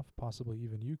Wolverine off, possibly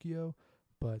even Yukio,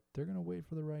 but they're going to wait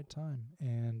for the right time.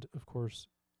 And, of course,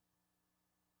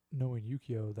 knowing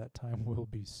Yukio, that time will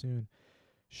be soon.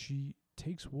 She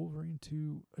takes Wolverine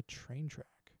to a train track.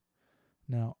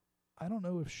 Now, I don't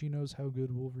know if she knows how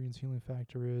good Wolverine's healing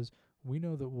factor is. We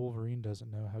know that Wolverine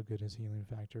doesn't know how good his healing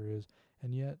factor is,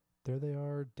 and yet there they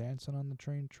are dancing on the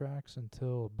train tracks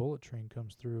until a bullet train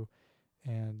comes through,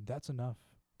 and that's enough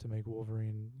to make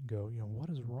Wolverine go, what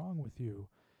is wrong with you?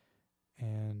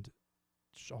 And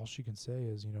all she can say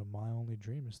is, my only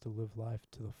dream is to live life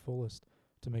to the fullest,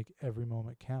 to make every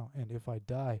moment count, and if I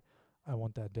die, I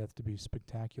want that death to be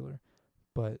spectacular.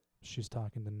 But she's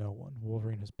talking to no one.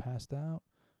 Wolverine has passed out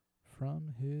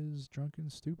from his drunken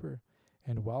stupor,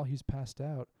 and while he's passed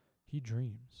out, he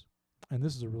dreams. And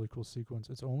this is a really cool sequence.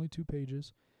 It's only 2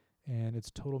 pages, and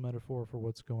it's total metaphor for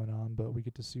what's going on, but we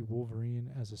get to see Wolverine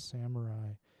as a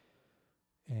samurai,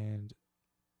 and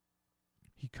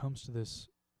he comes to this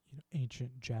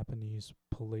ancient Japanese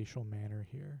palatial manor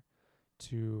here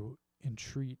to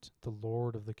entreat the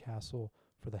lord of the castle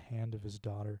for the hand of his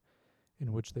daughter,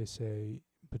 in which they say,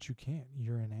 but you can't,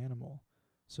 you're an animal.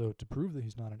 So to prove that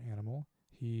he's not an animal,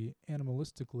 he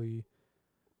animalistically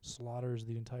slaughters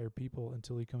the entire people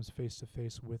until he comes face to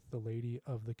face with the lady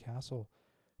of the castle,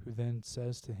 who then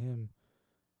says to him,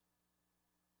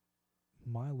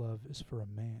 my love is for a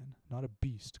man, not a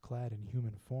beast clad in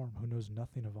human form who knows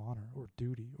nothing of honor or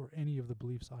duty or any of the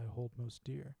beliefs I hold most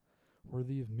dear.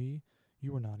 Worthy of me,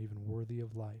 you are not even worthy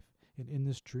of life. And in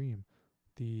this dream,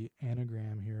 the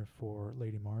anagram here for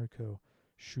Lady Mariko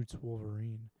shoots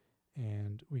Wolverine,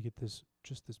 and we get this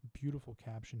beautiful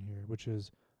caption here, which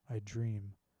is, I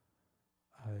dream,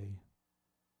 I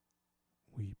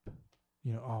weep.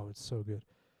 It's so good.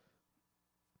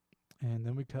 And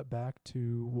then we cut back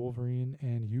to Wolverine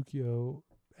and Yukio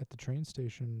at the train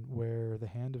station, where the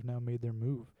Hand have now made their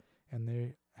move, and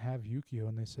they have Yukio,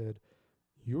 and they said,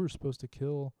 you were supposed to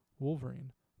kill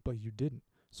Wolverine, but you didn't,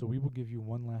 so we will give you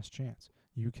one last chance.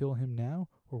 You kill him now,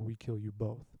 or we kill you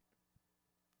both.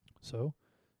 So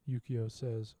Yukio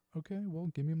says, okay, well,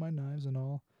 give me my knives and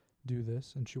I'll do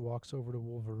this. And she walks over to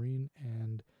Wolverine,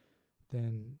 and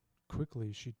then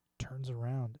quickly she turns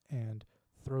around and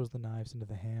throws the knives into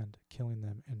the Hand, killing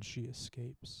them, and she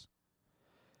escapes.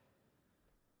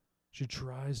 She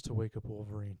tries to wake up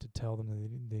Wolverine to tell them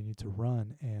that they need to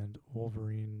run, and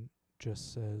Wolverine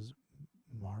just says,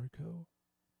 Mariko?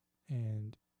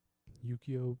 And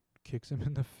Yukio kicks him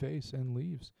in the face and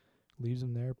leaves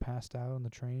him there passed out on the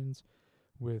trains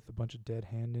with a bunch of dead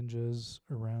hand ninjas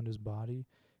around his body,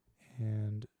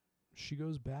 and she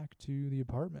goes back to the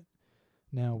apartment.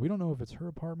 Now, we don't know if it's her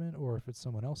apartment or if it's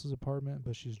someone else's apartment,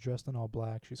 but she's dressed in all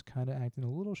black. She's kind of acting a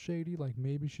little shady, like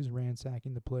maybe she's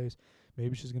ransacking the place.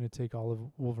 Maybe she's going to take all of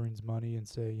Wolverine's money and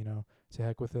say, to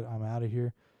heck with it, I'm out of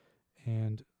here.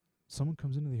 And someone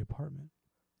comes into the apartment,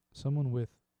 someone with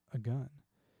a gun.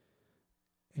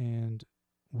 And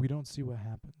we don't see what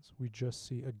happens. We just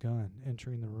see a gun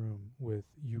entering the room with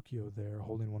Yukio there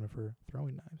holding one of her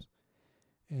throwing knives.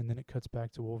 And then it cuts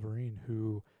back to Wolverine,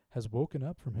 who has woken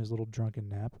up from his little drunken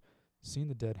nap, seen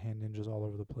the dead hand ninjas all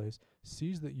over the place,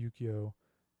 sees that Yukio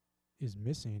is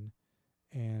missing,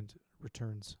 and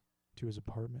returns to his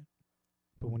apartment.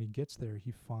 But when he gets there,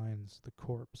 he finds the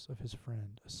corpse of his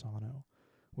friend, Asano,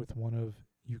 with one of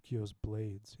Yukio's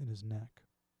blades in his neck.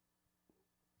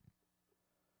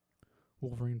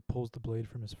 Wolverine pulls the blade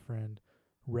from his friend,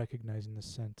 recognizing the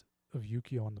scent of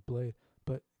Yukio on the blade,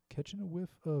 but catching a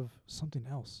whiff of something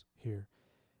else here.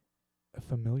 A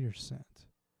familiar scent.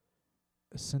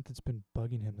 A scent that's been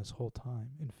bugging him this whole time.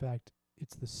 In fact,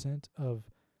 it's the scent of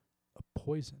a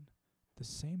poison. The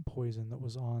same poison that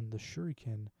was on the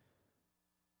shuriken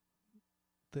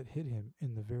that hit him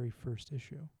in the very first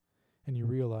issue. And he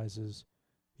realizes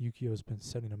Yukio's been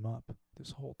setting him up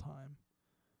this whole time.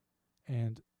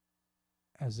 And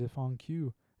as if on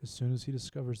cue, as soon as he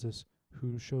discovers this,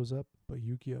 who shows up but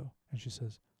Yukio? And she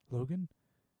says, "Logan?"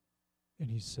 And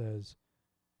he says,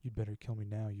 "You'd better kill me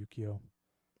now, Yukio.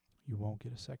 You won't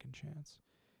get a second chance."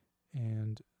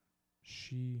 And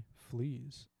she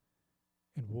flees,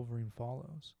 and Wolverine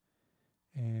follows.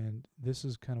 And this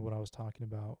is kind of what I was talking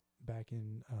about back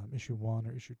in issue 1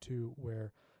 or issue 2,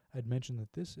 where I'd mentioned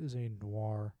that this is a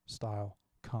noir-style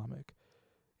comic,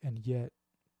 and yet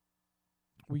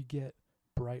we get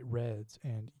bright reds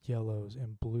and yellows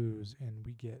and blues, and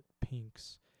we get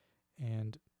pinks,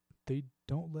 and they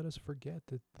don't let us forget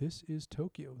that this is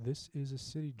Tokyo. This is a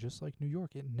city just like New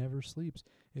York. It never sleeps.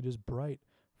 It is bright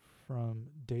from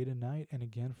day to night, and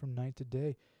again from night to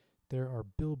day. There are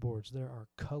billboards, there are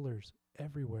colors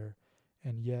everywhere,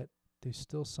 and yet they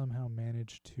still somehow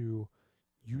manage to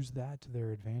use that to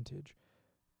their advantage.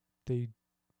 They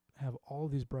have all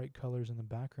these bright colors in the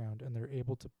background, and they're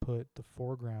able to put the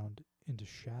foreground into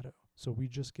shadow. So we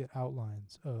just get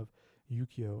outlines of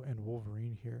Yukio and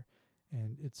Wolverine here,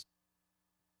 and it's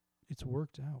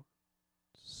worked out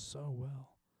so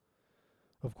well.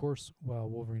 Of course, while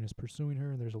Wolverine is pursuing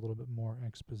her, there's a little bit more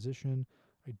exposition.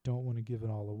 I don't want to give it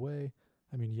all away.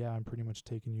 I mean, yeah, I'm pretty much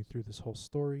taking you through this whole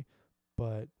story,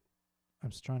 but I'm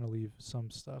just trying to leave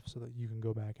some stuff so that you can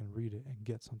go back and read it and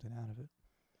get something out of it.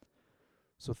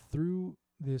 So through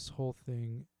this whole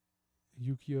thing,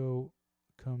 Yukio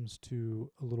comes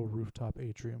to a little rooftop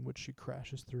atrium, which she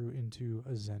crashes through into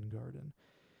a Zen garden.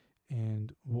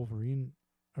 And Wolverine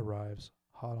arrives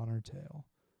hot on her tail,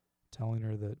 telling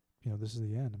her that, this is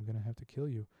the end. I'm going to have to kill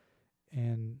you.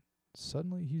 And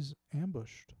suddenly he's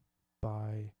ambushed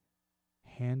by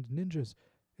hand ninjas.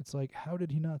 It's like, how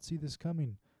did he not see this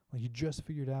coming? Like, he just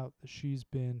figured out that she's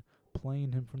been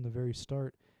playing him from the very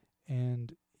start,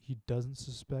 and he doesn't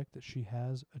suspect that she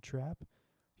has a trap.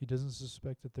 He doesn't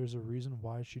suspect that there's a reason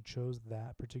why she chose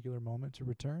that particular moment to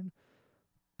return.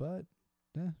 But,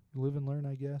 live and learn,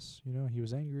 I guess. He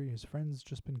was angry. His friend's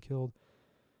just been killed.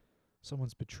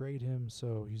 Someone's betrayed him,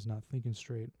 so he's not thinking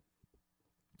straight.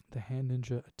 The hand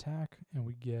ninja attack, and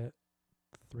we get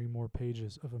 3 more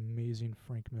pages of amazing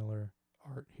Frank Miller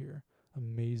art here.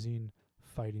 Amazing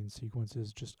fighting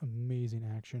sequences, just amazing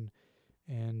action.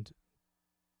 And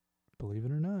believe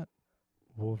it or not,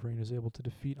 Wolverine is able to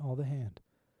defeat all the hand.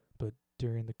 But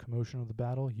during the commotion of the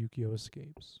battle, Yukio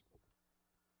escapes.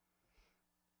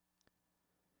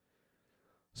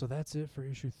 So that's it for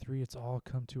issue 3. It's all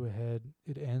come to a head.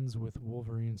 It ends with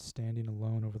Wolverine standing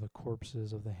alone over the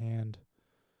corpses of the hand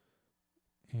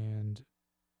and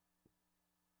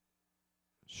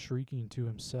shrieking to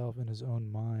himself in his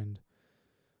own mind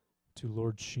to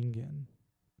Lord Shingen.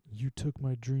 "You took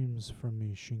my dreams from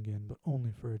me, Shingen, but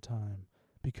only for a time.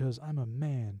 Because I'm a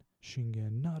man,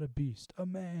 Shingen, not a beast. A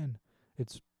man."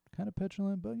 It's kind of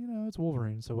petulant, but, it's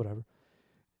Wolverine, so whatever.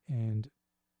 And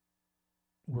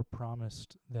we're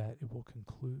promised that it will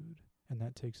conclude. And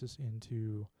that takes us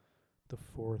into the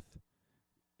 4th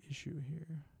issue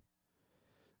here.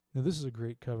 Now, this is a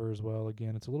great cover as well.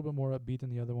 Again, it's a little bit more upbeat than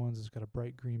the other ones. It's got a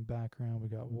bright green background. We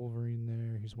got Wolverine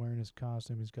there. He's wearing his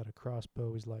costume. He's got a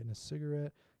crossbow. He's lighting a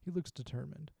cigarette. He looks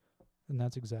determined. And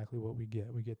that's exactly what we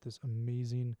get. We get this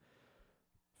amazing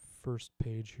first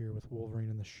page here with Wolverine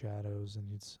in the shadows.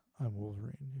 And I'm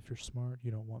Wolverine. If you're smart, you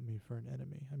don't want me for an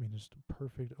enemy. I mean, just a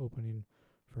perfect opening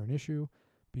for an issue,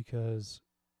 because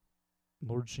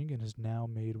Lord Shingen has now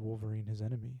made Wolverine his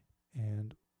enemy,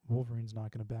 and Wolverine's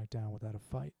not going to back down without a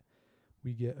fight.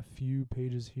 We get a few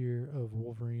pages here of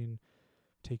Wolverine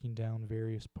taking down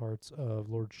various parts of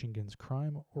Lord Shingen's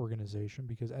crime organization,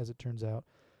 because as it turns out,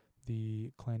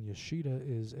 the Clan Yoshida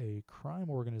is a crime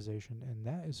organization, and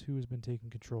that is who has been taking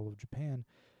control of Japan,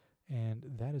 and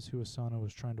that is who Asano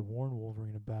was trying to warn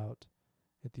Wolverine about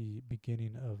at the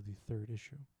beginning of the 3rd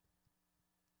issue.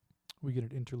 We get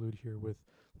an interlude here with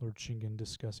Lord Shingen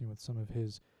discussing with some of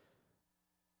his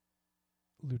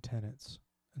lieutenants,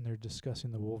 and they're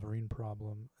discussing the Wolverine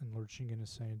problem, and Lord Shingen is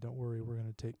saying, "Don't worry, we're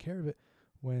going to take care of it,"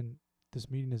 when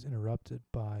this meeting is interrupted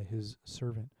by his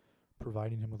servant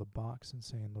providing him with a box and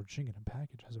saying, "Lord Shingen, a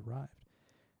package has arrived."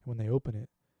 And when they open it,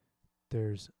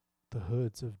 there's the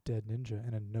hoods of dead ninja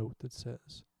and a note that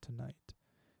says, "Tonight."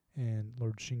 And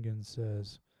Lord Shingen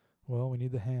says, "Well, we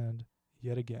need the hand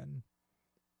yet again."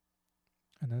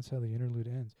 And that's how the interlude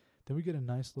ends. Then we get a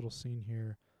nice little scene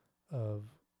here of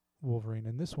Wolverine,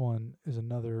 and this one is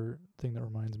another thing that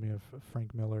reminds me of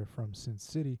Frank Miller from Sin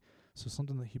City, so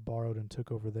something that he borrowed and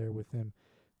took over there with him.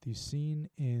 The scene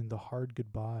in The Hard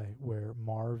Goodbye where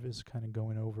Marv is kind of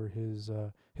going over his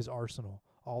arsenal,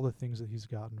 all the things that he's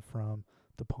gotten from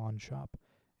the pawn shop,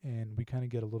 and we kind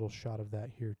of get a little shot of that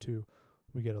here too.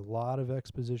 We get a lot of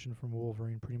exposition from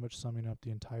Wolverine, pretty much summing up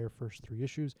the entire first 3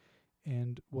 issues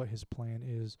and what his plan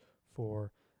is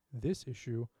for this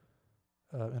issue,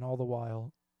 and all the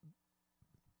while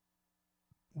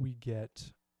we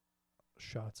get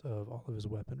shots of all of his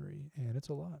weaponry, and it's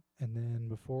a lot. And then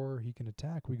before he can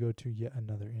attack, we go to yet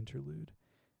another interlude,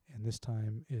 and this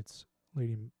time it's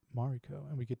Lady Mariko,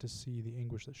 and we get to see the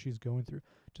anguish that she's going through.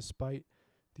 Despite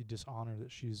the dishonor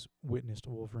that she's witnessed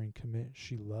Wolverine commit,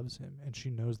 she loves him, and she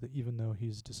knows that even though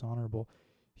he's dishonorable,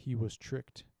 he was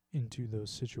tricked into those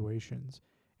situations,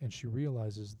 and she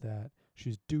realizes that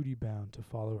she's duty-bound to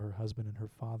follow her husband and her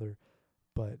father,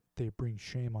 but they bring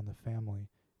shame on the family,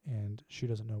 and she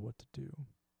doesn't know what to do.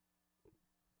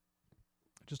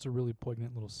 Just a really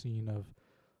poignant little scene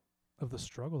of the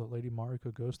struggle that Lady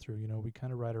Mariko goes through. You know, we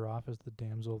kind of write her off as the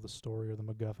damsel of the story or the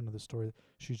MacGuffin of the story.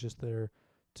 She's just there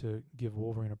to give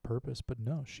Wolverine a purpose, but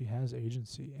no, she has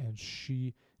agency, and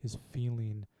she is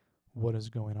feeling what is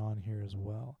going on here as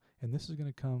well. And this is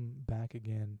going to come back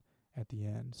again at the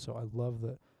end. So I love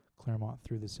that Claremont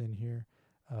threw this in here.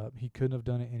 He couldn't have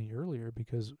done it any earlier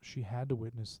because she had to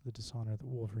witness the dishonor that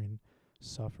Wolverine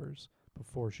suffers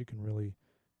before she can really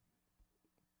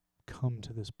come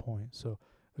to this point. So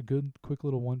a good, quick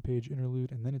little one-page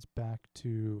interlude, and then it's back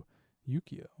to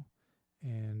Yukio.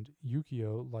 And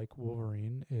Yukio, like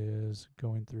Wolverine, is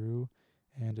going through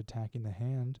and attacking the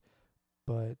Hand,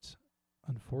 but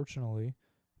unfortunately,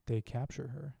 they capture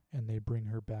her, and they bring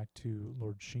her back to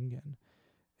Lord Shingen.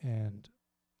 And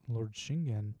Lord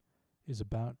Shingen is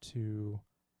about to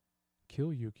kill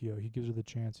Yukio. He gives her the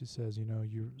chance. He says, you know,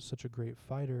 you're such a great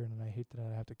fighter, and I hate that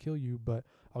I have to kill you, but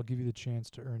I'll give you the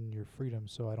chance to earn your freedom,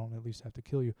 so I don't at least have to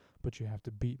kill you, but you have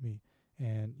to beat me.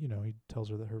 And, you know, he tells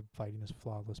her that her fighting is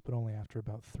flawless, but only after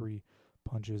about 3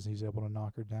 punches he's able to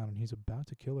knock her down, and he's about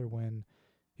to kill her when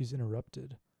he's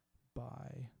interrupted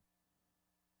by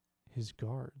his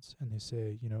guards, and they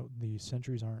say, you know, the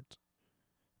sentries aren't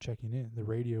checking in. The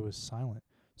radio is silent.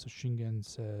 So Shingen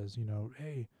says, you know,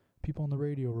 hey, people on the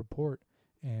radio report.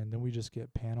 And then we just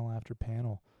get panel after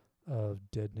panel of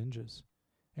dead ninjas.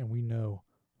 And we know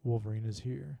Wolverine is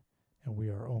here, and we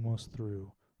are almost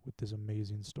through with this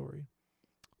amazing story.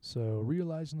 So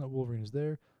realizing that Wolverine is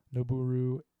there,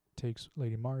 Noboru takes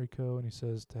Lady Mariko, and he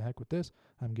says, to heck with this,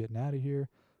 I'm getting out of here.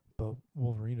 But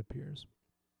Wolverine appears.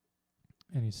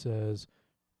 And he says,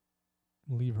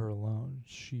 leave her alone.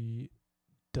 She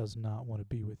does not want to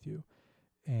be with you.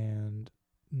 And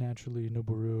naturally,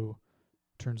 Noboru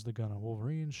turns the gun on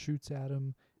Wolverine, shoots at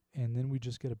him, and then we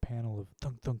just get a panel of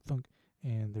thunk, thunk, thunk,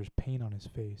 and there's pain on his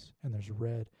face, and there's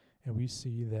red, and we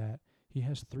see that he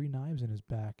has 3 knives in his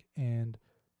back, and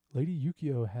Lady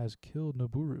Yukio has killed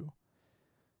Noboru.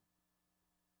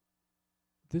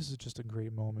 This is just a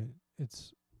great moment.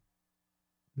 It's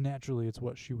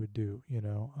what she would do, you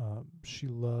know. She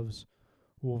loves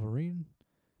Wolverine.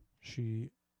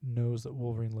 She knows that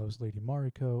Wolverine loves Lady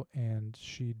Mariko, and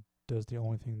she does the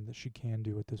only thing that she can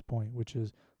do at this point, which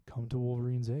is come to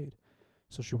Wolverine's aid.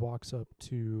 So she walks up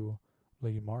to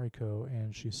Lady Mariko,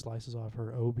 and she slices off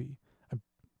her obi. I'm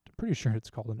pretty sure it's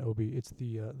called an obi. It's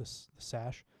the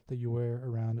sash that you wear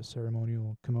around a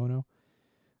ceremonial kimono.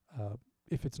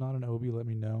 If it's not an obi, let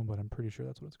me know, but I'm pretty sure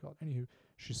that's what it's called. Anywho,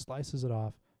 she slices it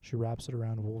off, she wraps it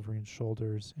around Wolverine's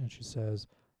shoulders, and she says,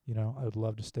 you know, I would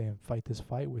love to stay and fight this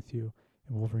fight with you.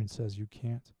 And Wolverine says, you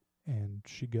can't. And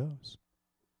she goes.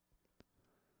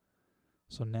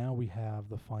 So now we have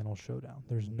the final showdown.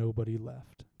 There's nobody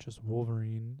left. Just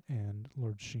Wolverine and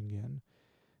Lord Shingen.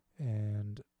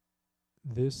 And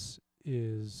this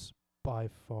is by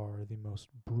far the most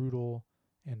brutal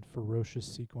and ferocious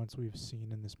sequence we've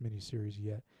seen in this miniseries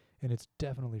yet. And it's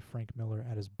definitely Frank Miller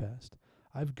at his best.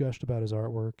 I've gushed about his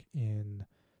artwork in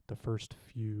the first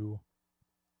few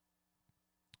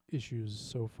issues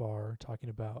so far, talking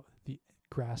about the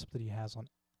grasp that he has on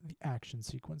the action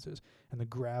sequences and the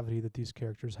gravity that these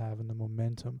characters have and the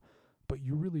momentum. But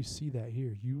you really see that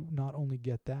here. You not only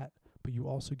get that, but you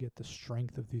also get the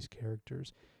strength of these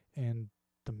characters and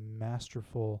the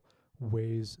masterful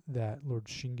ways that Lord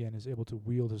Shingen is able to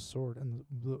wield his sword, and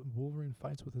the Wolverine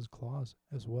fights with his claws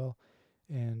as well.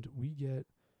 And we get,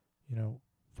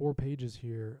 4 pages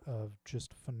here of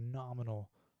just phenomenal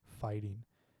fighting,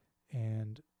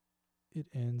 and it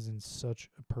ends in such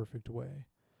a perfect way.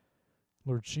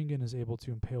 Lord Shingen is able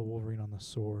to impale Wolverine on the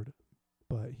sword,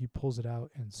 but he pulls it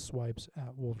out and swipes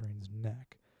at Wolverine's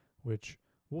neck, which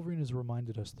Wolverine has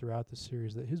reminded us throughout the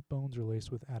series that his bones are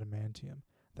laced with adamantium.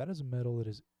 That is a metal that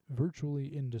is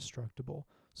virtually indestructible,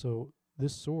 so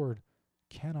this sword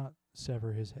cannot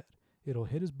sever his head. It'll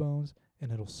hit his bones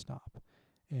and it'll stop.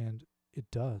 And it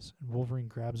does. And Wolverine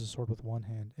grabs the sword with one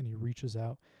hand and he reaches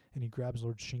out and he grabs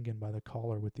Lord Shingen by the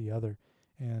collar with the other.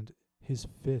 And his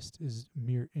fist is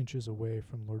mere inches away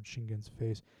from Lord Shingen's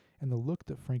face. And the look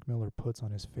that Frank Miller puts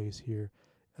on his face here,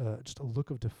 just a look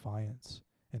of defiance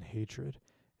and hatred.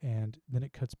 And then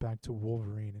it cuts back to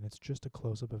Wolverine, and it's just a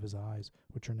close-up of his eyes,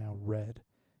 which are now red.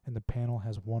 And the panel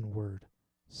has one word: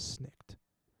 snicked.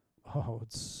 Oh,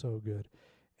 it's so good.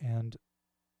 And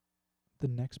the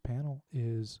next panel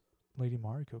is Lady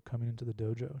Mariko coming into the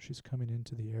dojo. She's coming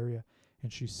into the area,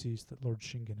 and she sees that Lord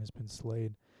Shingen has been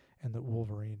slain and that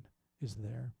Wolverine is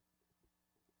there.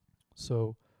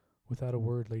 So, without a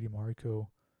word, Lady Mariko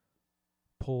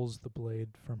pulls the blade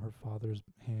from her father's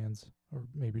hands, or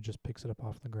maybe just picks it up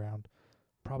off the ground.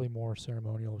 Probably more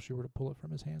ceremonial if she were to pull it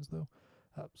from his hands, though.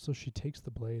 So she takes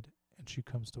the blade, and she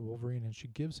comes to Wolverine, and she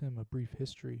gives him a brief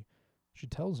history. She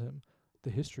tells him the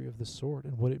history of the sword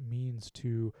and what it means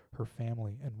to her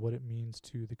family and what it means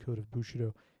to the code of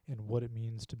Bushido and what it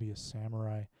means to be a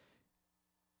samurai.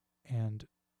 And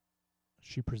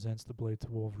she presents the blade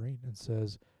to Wolverine and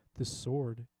says, "This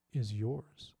sword is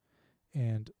yours."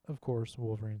 And, of course,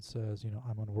 Wolverine says,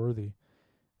 "I'm unworthy."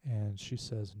 And she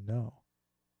says, "No,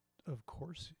 of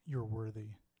course you're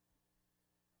worthy."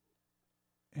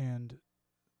 And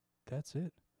that's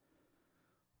it.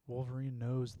 Wolverine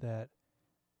knows that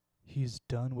he's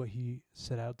done what he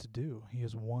set out to do. He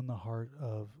has won the heart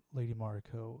of Lady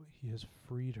Mariko. He has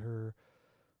freed her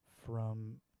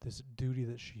from this duty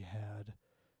that she had.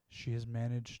 She has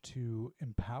managed to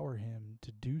empower him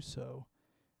to do so.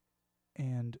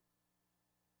 And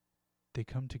they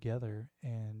come together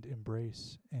and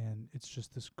embrace, and it's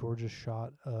just this gorgeous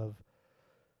shot of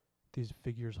these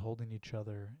figures holding each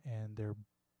other, and they're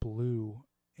blue,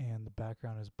 and the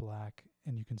background is black,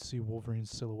 and you can see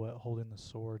Wolverine's silhouette holding the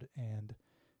sword, and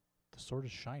the sword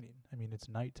is shining. I mean, it's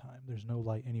nighttime. There's no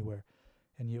light anywhere,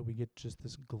 and yet we get just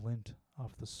this glint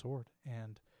off the sword,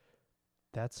 and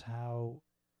that's how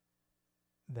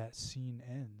that scene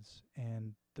ends.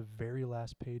 And the very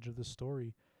last page of the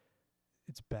story,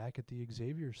 it's back at the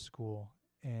Xavier School,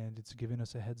 and it's giving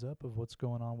us a heads up of what's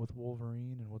going on with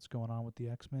Wolverine and what's going on with the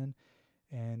X-Men.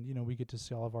 And, we get to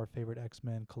see all of our favorite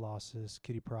X-Men: Colossus,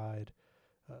 Kitty Pryde,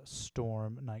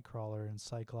 Storm, Nightcrawler, and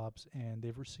Cyclops. And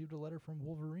they've received a letter from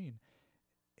Wolverine.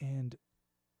 And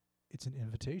it's an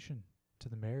invitation to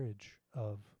the marriage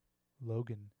of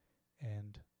Logan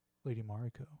and Lady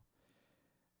Mariko.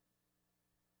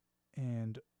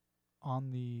 And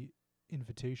on the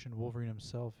invitation, Wolverine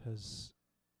himself has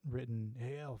written,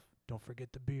 "Hey Elf, don't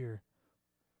forget the beer."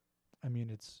 I mean,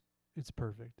 it's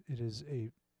perfect. It is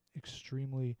a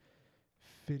extremely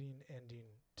fitting ending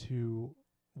to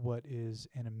what is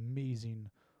an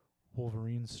amazing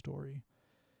Wolverine story.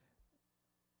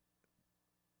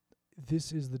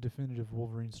 This is the definitive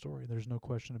Wolverine story. There's no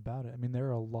question about it. I mean, there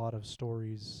are a lot of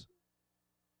stories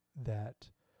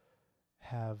that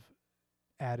have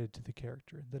added to the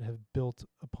character, that have built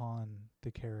upon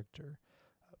the character.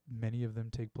 Many of them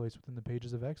take place within the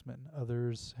pages of X-Men.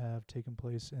 Others have taken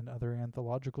place in other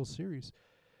anthological series.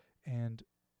 And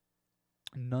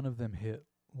none of them hit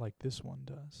like this one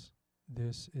does.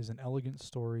 This is an elegant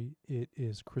story. It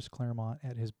is Chris Claremont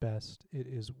at his best. It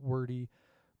is wordy,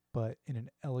 but in an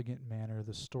elegant manner.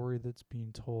 The story that's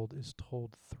being told is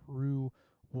told through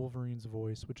Wolverine's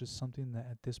voice, which is something that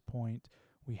at this point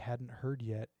we hadn't heard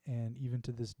yet. And even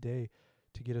to this day,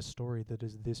 to get a story that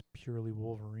is this purely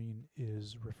Wolverine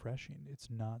is refreshing. It's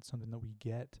not something that we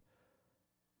get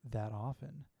that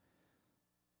often.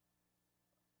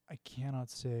 I cannot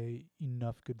say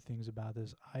enough good things about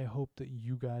this. I hope that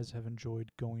you guys have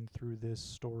enjoyed going through this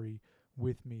story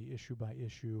with me issue by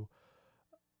issue.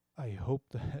 I hope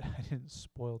that I didn't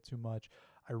spoil too much.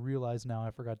 I realize now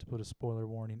I forgot to put a spoiler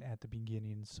warning at the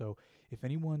beginning. So if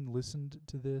anyone listened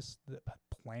to this that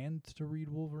planned to read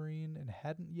Wolverine and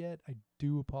hadn't yet, I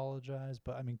do apologize.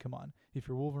 But I mean, come on. If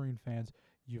you're Wolverine fans,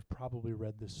 you've probably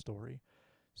read this story.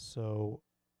 So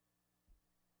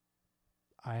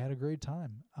I had a great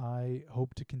time. I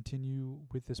hope to continue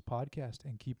with this podcast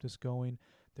and keep this going.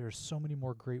 There are so many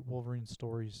more great Wolverine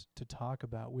stories to talk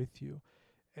about with you.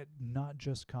 Not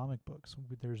just comic books.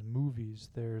 There's movies,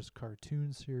 there's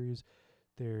cartoon series,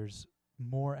 there's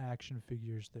more action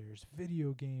figures, there's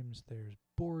video games, there's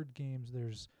board games.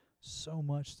 There's so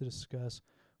much to discuss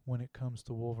when it comes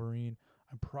to Wolverine.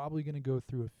 I'm probably going to go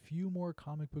through a few more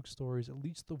comic book stories, at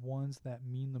least the ones that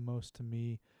mean the most to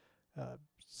me.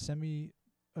 Send me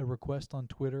a request on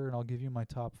Twitter, and I'll give you my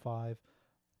top 5.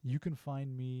 You can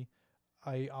find me.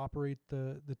 I operate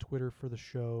the Twitter for the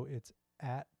show. It's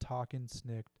at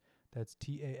 @TalkinSnikt. That's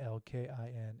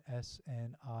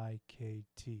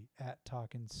TalkinSnikt, at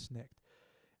TalkinSnikt.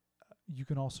 You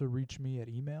can also reach me at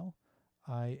email.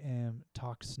 I am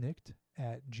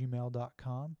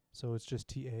talksnikt@gmail.com. So it's just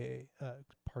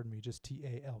just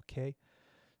TALK,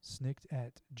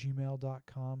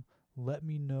 snikt@gmail.com. Let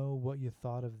me know what you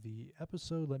thought of the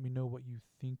episode. Let me know what you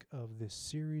think of this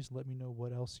series. Let me know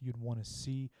what else you'd want to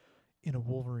see in a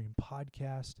Wolverine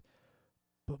podcast.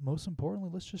 But most importantly,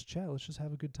 let's just chat. Let's just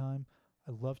have a good time.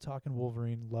 I love talking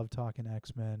Wolverine, love talking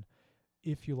X-Men.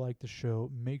 If you like the show,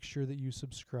 make sure that you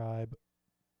subscribe.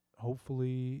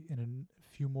 Hopefully, in a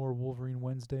few more Wolverine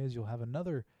Wednesdays, you'll have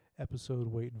another episode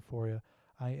waiting for you.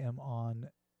 I am on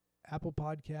Apple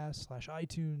Podcasts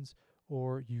 /iTunes,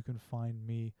 or you can find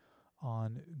me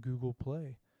on Google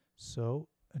Play. So,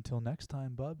 until next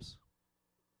time, bubs.